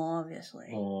 Obviously.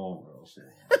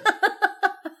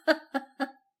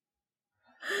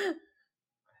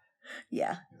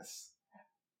 Yeah. Yes.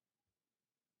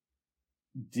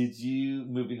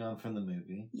 Moving on from the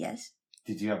movie? Yes.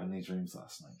 Did you have any dreams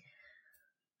last night?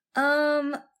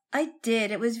 I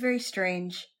did. It was very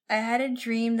strange. I had a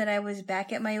dream that I was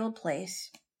back at my old place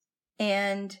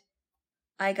and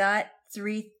I got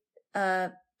 3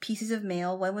 pieces of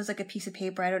mail. One was like a piece of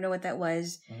paper. I don't know what that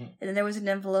was. Mm-hmm. And then there was an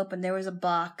envelope and there was a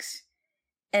box.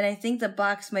 And I think the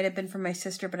box might have been from my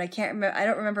sister, but I can't remember. I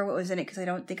don't remember what was in it because I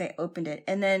don't think I opened it.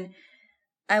 And then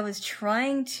I was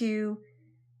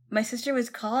my sister was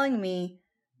calling me,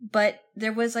 but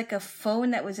there was like a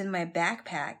phone that was in my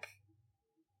backpack.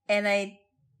 And I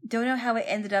don't know how it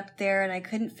ended up there, and I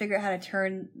couldn't figure out how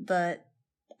to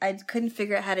I couldn't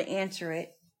figure out how to answer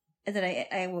it. And then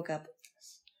I woke up.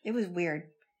 It was weird.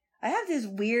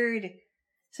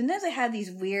 Sometimes I have these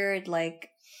weird, like,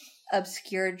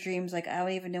 obscure dreams, like I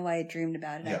don't even know why I dreamed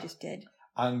about it. Yeah. I just did.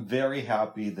 I'm very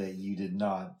happy that you did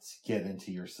not get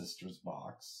into your sister's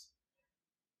box.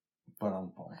 But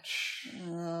oh,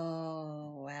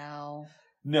 wow.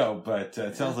 No, but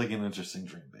it sounds like an interesting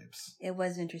dream, babes. It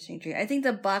was an interesting dream. I think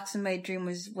the box in my dream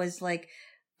was like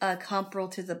comparable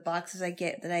to the boxes I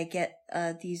get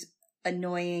these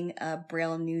annoying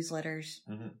Braille newsletters,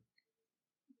 mm-hmm.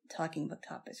 talking book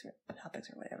topics or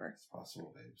whatever. It's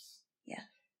possible, babes. Yeah.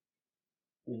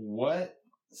 What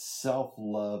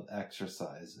self-love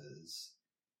exercises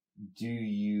do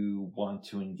you want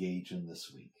to engage in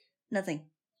this week? Nothing.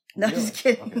 No, really? Just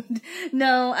kidding. Okay.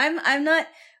 No, I'm not.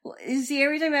 See,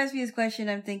 every time you ask me this question,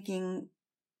 I'm thinking,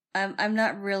 I'm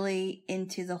not really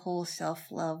into the whole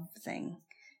self-love thing.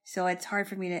 So it's hard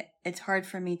for me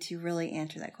to really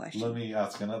answer that question. Let me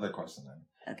ask another question then.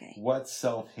 Okay. What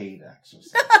self-hate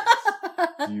exercises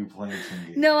do you plan to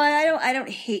engage? No, I don't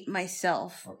hate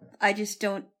myself. Okay. I just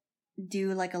don't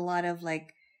do like a lot of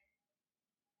like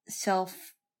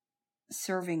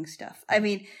self-serving stuff. I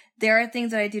mean, there are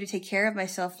things that I do to take care of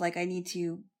myself. Like I need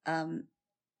to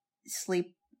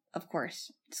sleep, of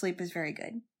course. Sleep is very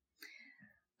good.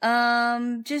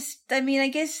 I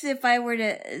guess if I were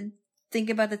to think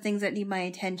about the things that need my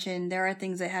attention, there are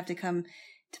things that have to come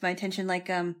to my attention. Like,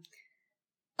 so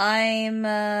I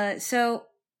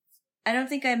don't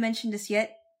think I mentioned this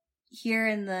yet here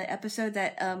in the episode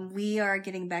that, we are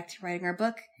getting back to writing our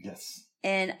book. Yes.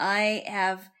 And I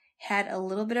have had a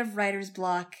little bit of writer's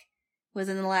block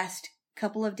within the last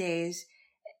couple of days,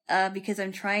 because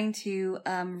I'm trying to,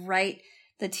 write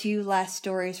the 2 last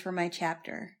stories for my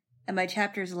chapter. And my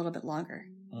chapter is a little bit longer.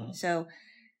 Mm-hmm. So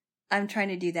I'm trying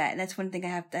to do that. And that's one thing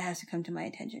that has to come to my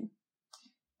attention.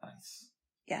 Nice.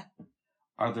 Yeah.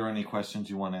 Are there any questions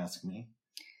you want to ask me?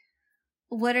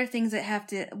 What are things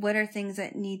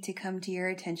that need to come to your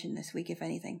attention this week, if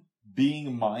anything?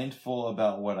 Being mindful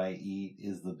about what I eat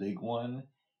is the big one.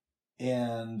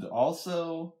 And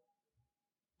also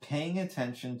paying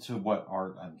attention to what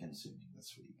art I'm consuming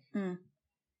this week. Mm.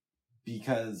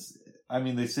 Because, I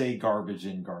mean, they say garbage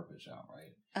in, garbage out,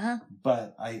 right? Uh-huh.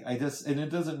 But I just, and it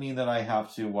doesn't mean that I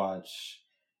have to watch,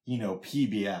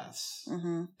 PBS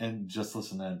mm-hmm. and just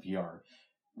listen to NPR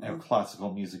and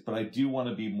classical music, but I do want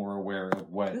to be more aware of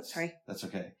what, that's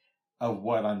okay, of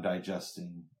what I'm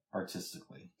digesting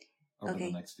artistically over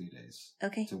the next few days.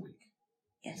 Okay. To week.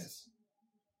 Yes.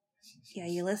 Yeah,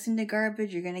 you listen to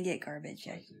garbage, you're going to get garbage.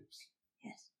 Yes.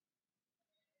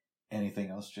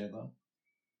 Anything else, J-Lo?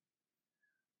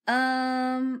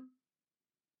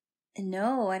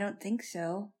 No, I don't think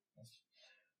so.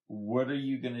 What are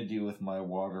you going to do with my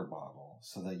water bottle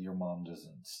so that your mom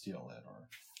doesn't steal it or...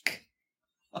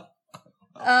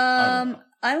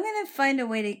 I'm going to find a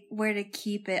way where to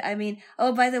keep it. I mean,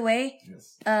 oh, by the way,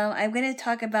 yes. I'm going to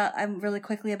talk about, really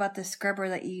quickly about the scrubber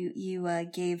that you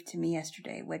gave to me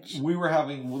yesterday, which we were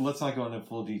having, let's not go into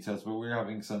full details, but we were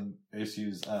having some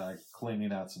issues,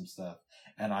 cleaning out some stuff,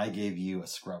 and I gave you a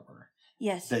scrubber.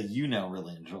 Yes. That you now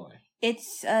really enjoy.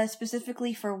 It's,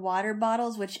 specifically for water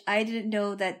bottles, which I didn't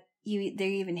know that they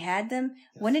even had them.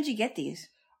 Yes. When did you get these?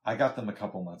 I got them a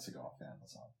couple months ago off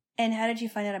Amazon. And how did you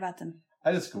find out about them?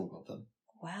 I just Googled them.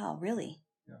 Wow, really?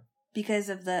 Yeah. Because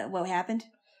of what happened?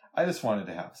 I just wanted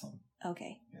to have some.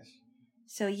 Okay. Yes.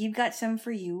 So you've got some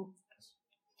for you.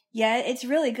 Yeah, it's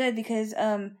really good because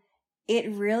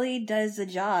it really does the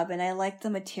job, and I like the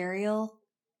material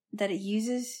that it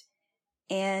uses,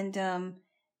 and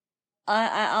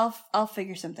I'll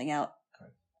figure something out.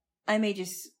 Okay. I may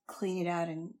just clean it out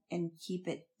and keep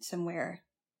it somewhere.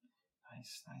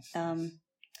 Nice.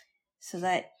 So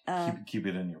that keep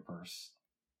it in your purse.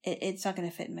 It's not going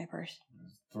to fit in my purse.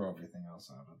 Just throw everything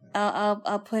else out of there.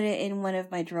 I'll put it in one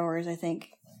of my drawers, I think.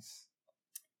 Nice.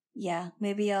 Yeah,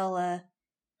 maybe I'll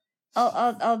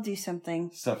do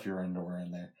something. Stuff your underwear in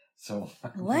there. So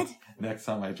what? Next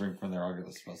time I drink from there, I'll get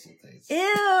a special taste.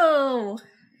 Ew,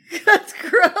 that's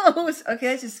gross. Okay,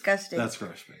 that's disgusting. That's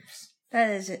gross, babes.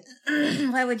 That is it.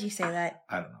 Why would you say that?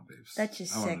 I don't know, babes. That's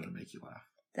just sick. I wanted to make you laugh.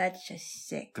 That's just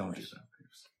sick. Don't do that,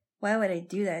 babes. Why would I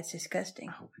do that? It's disgusting.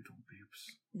 I hope you don't,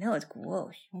 babes. No, it's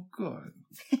gross. Oh, good.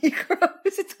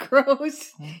 Gross. It's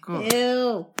gross. Oh, good.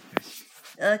 Ew.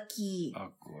 Ucky.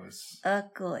 Of course.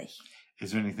 Of course.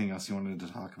 Is there anything else you wanted to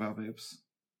talk about, babes?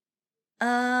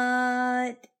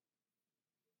 No,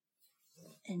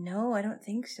 I don't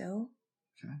think so.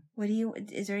 Okay.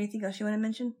 Is there anything else you want to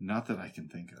mention? Not that I can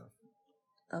think of.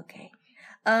 Okay.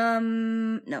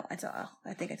 No, that's all.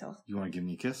 I think that's all. You want to give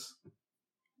me a kiss?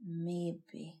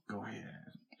 Maybe. Go ahead.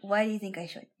 Why do you think I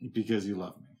should? Because you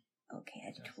love me. Okay,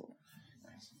 that's cool.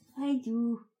 I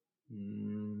do.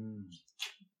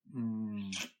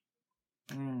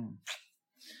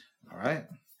 All right.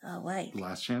 All right.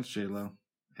 Last chance, J-Lo.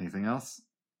 Anything else?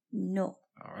 No.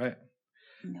 All right.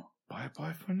 No.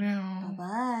 Bye-bye for now.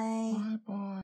 Bye-bye. Bye-bye.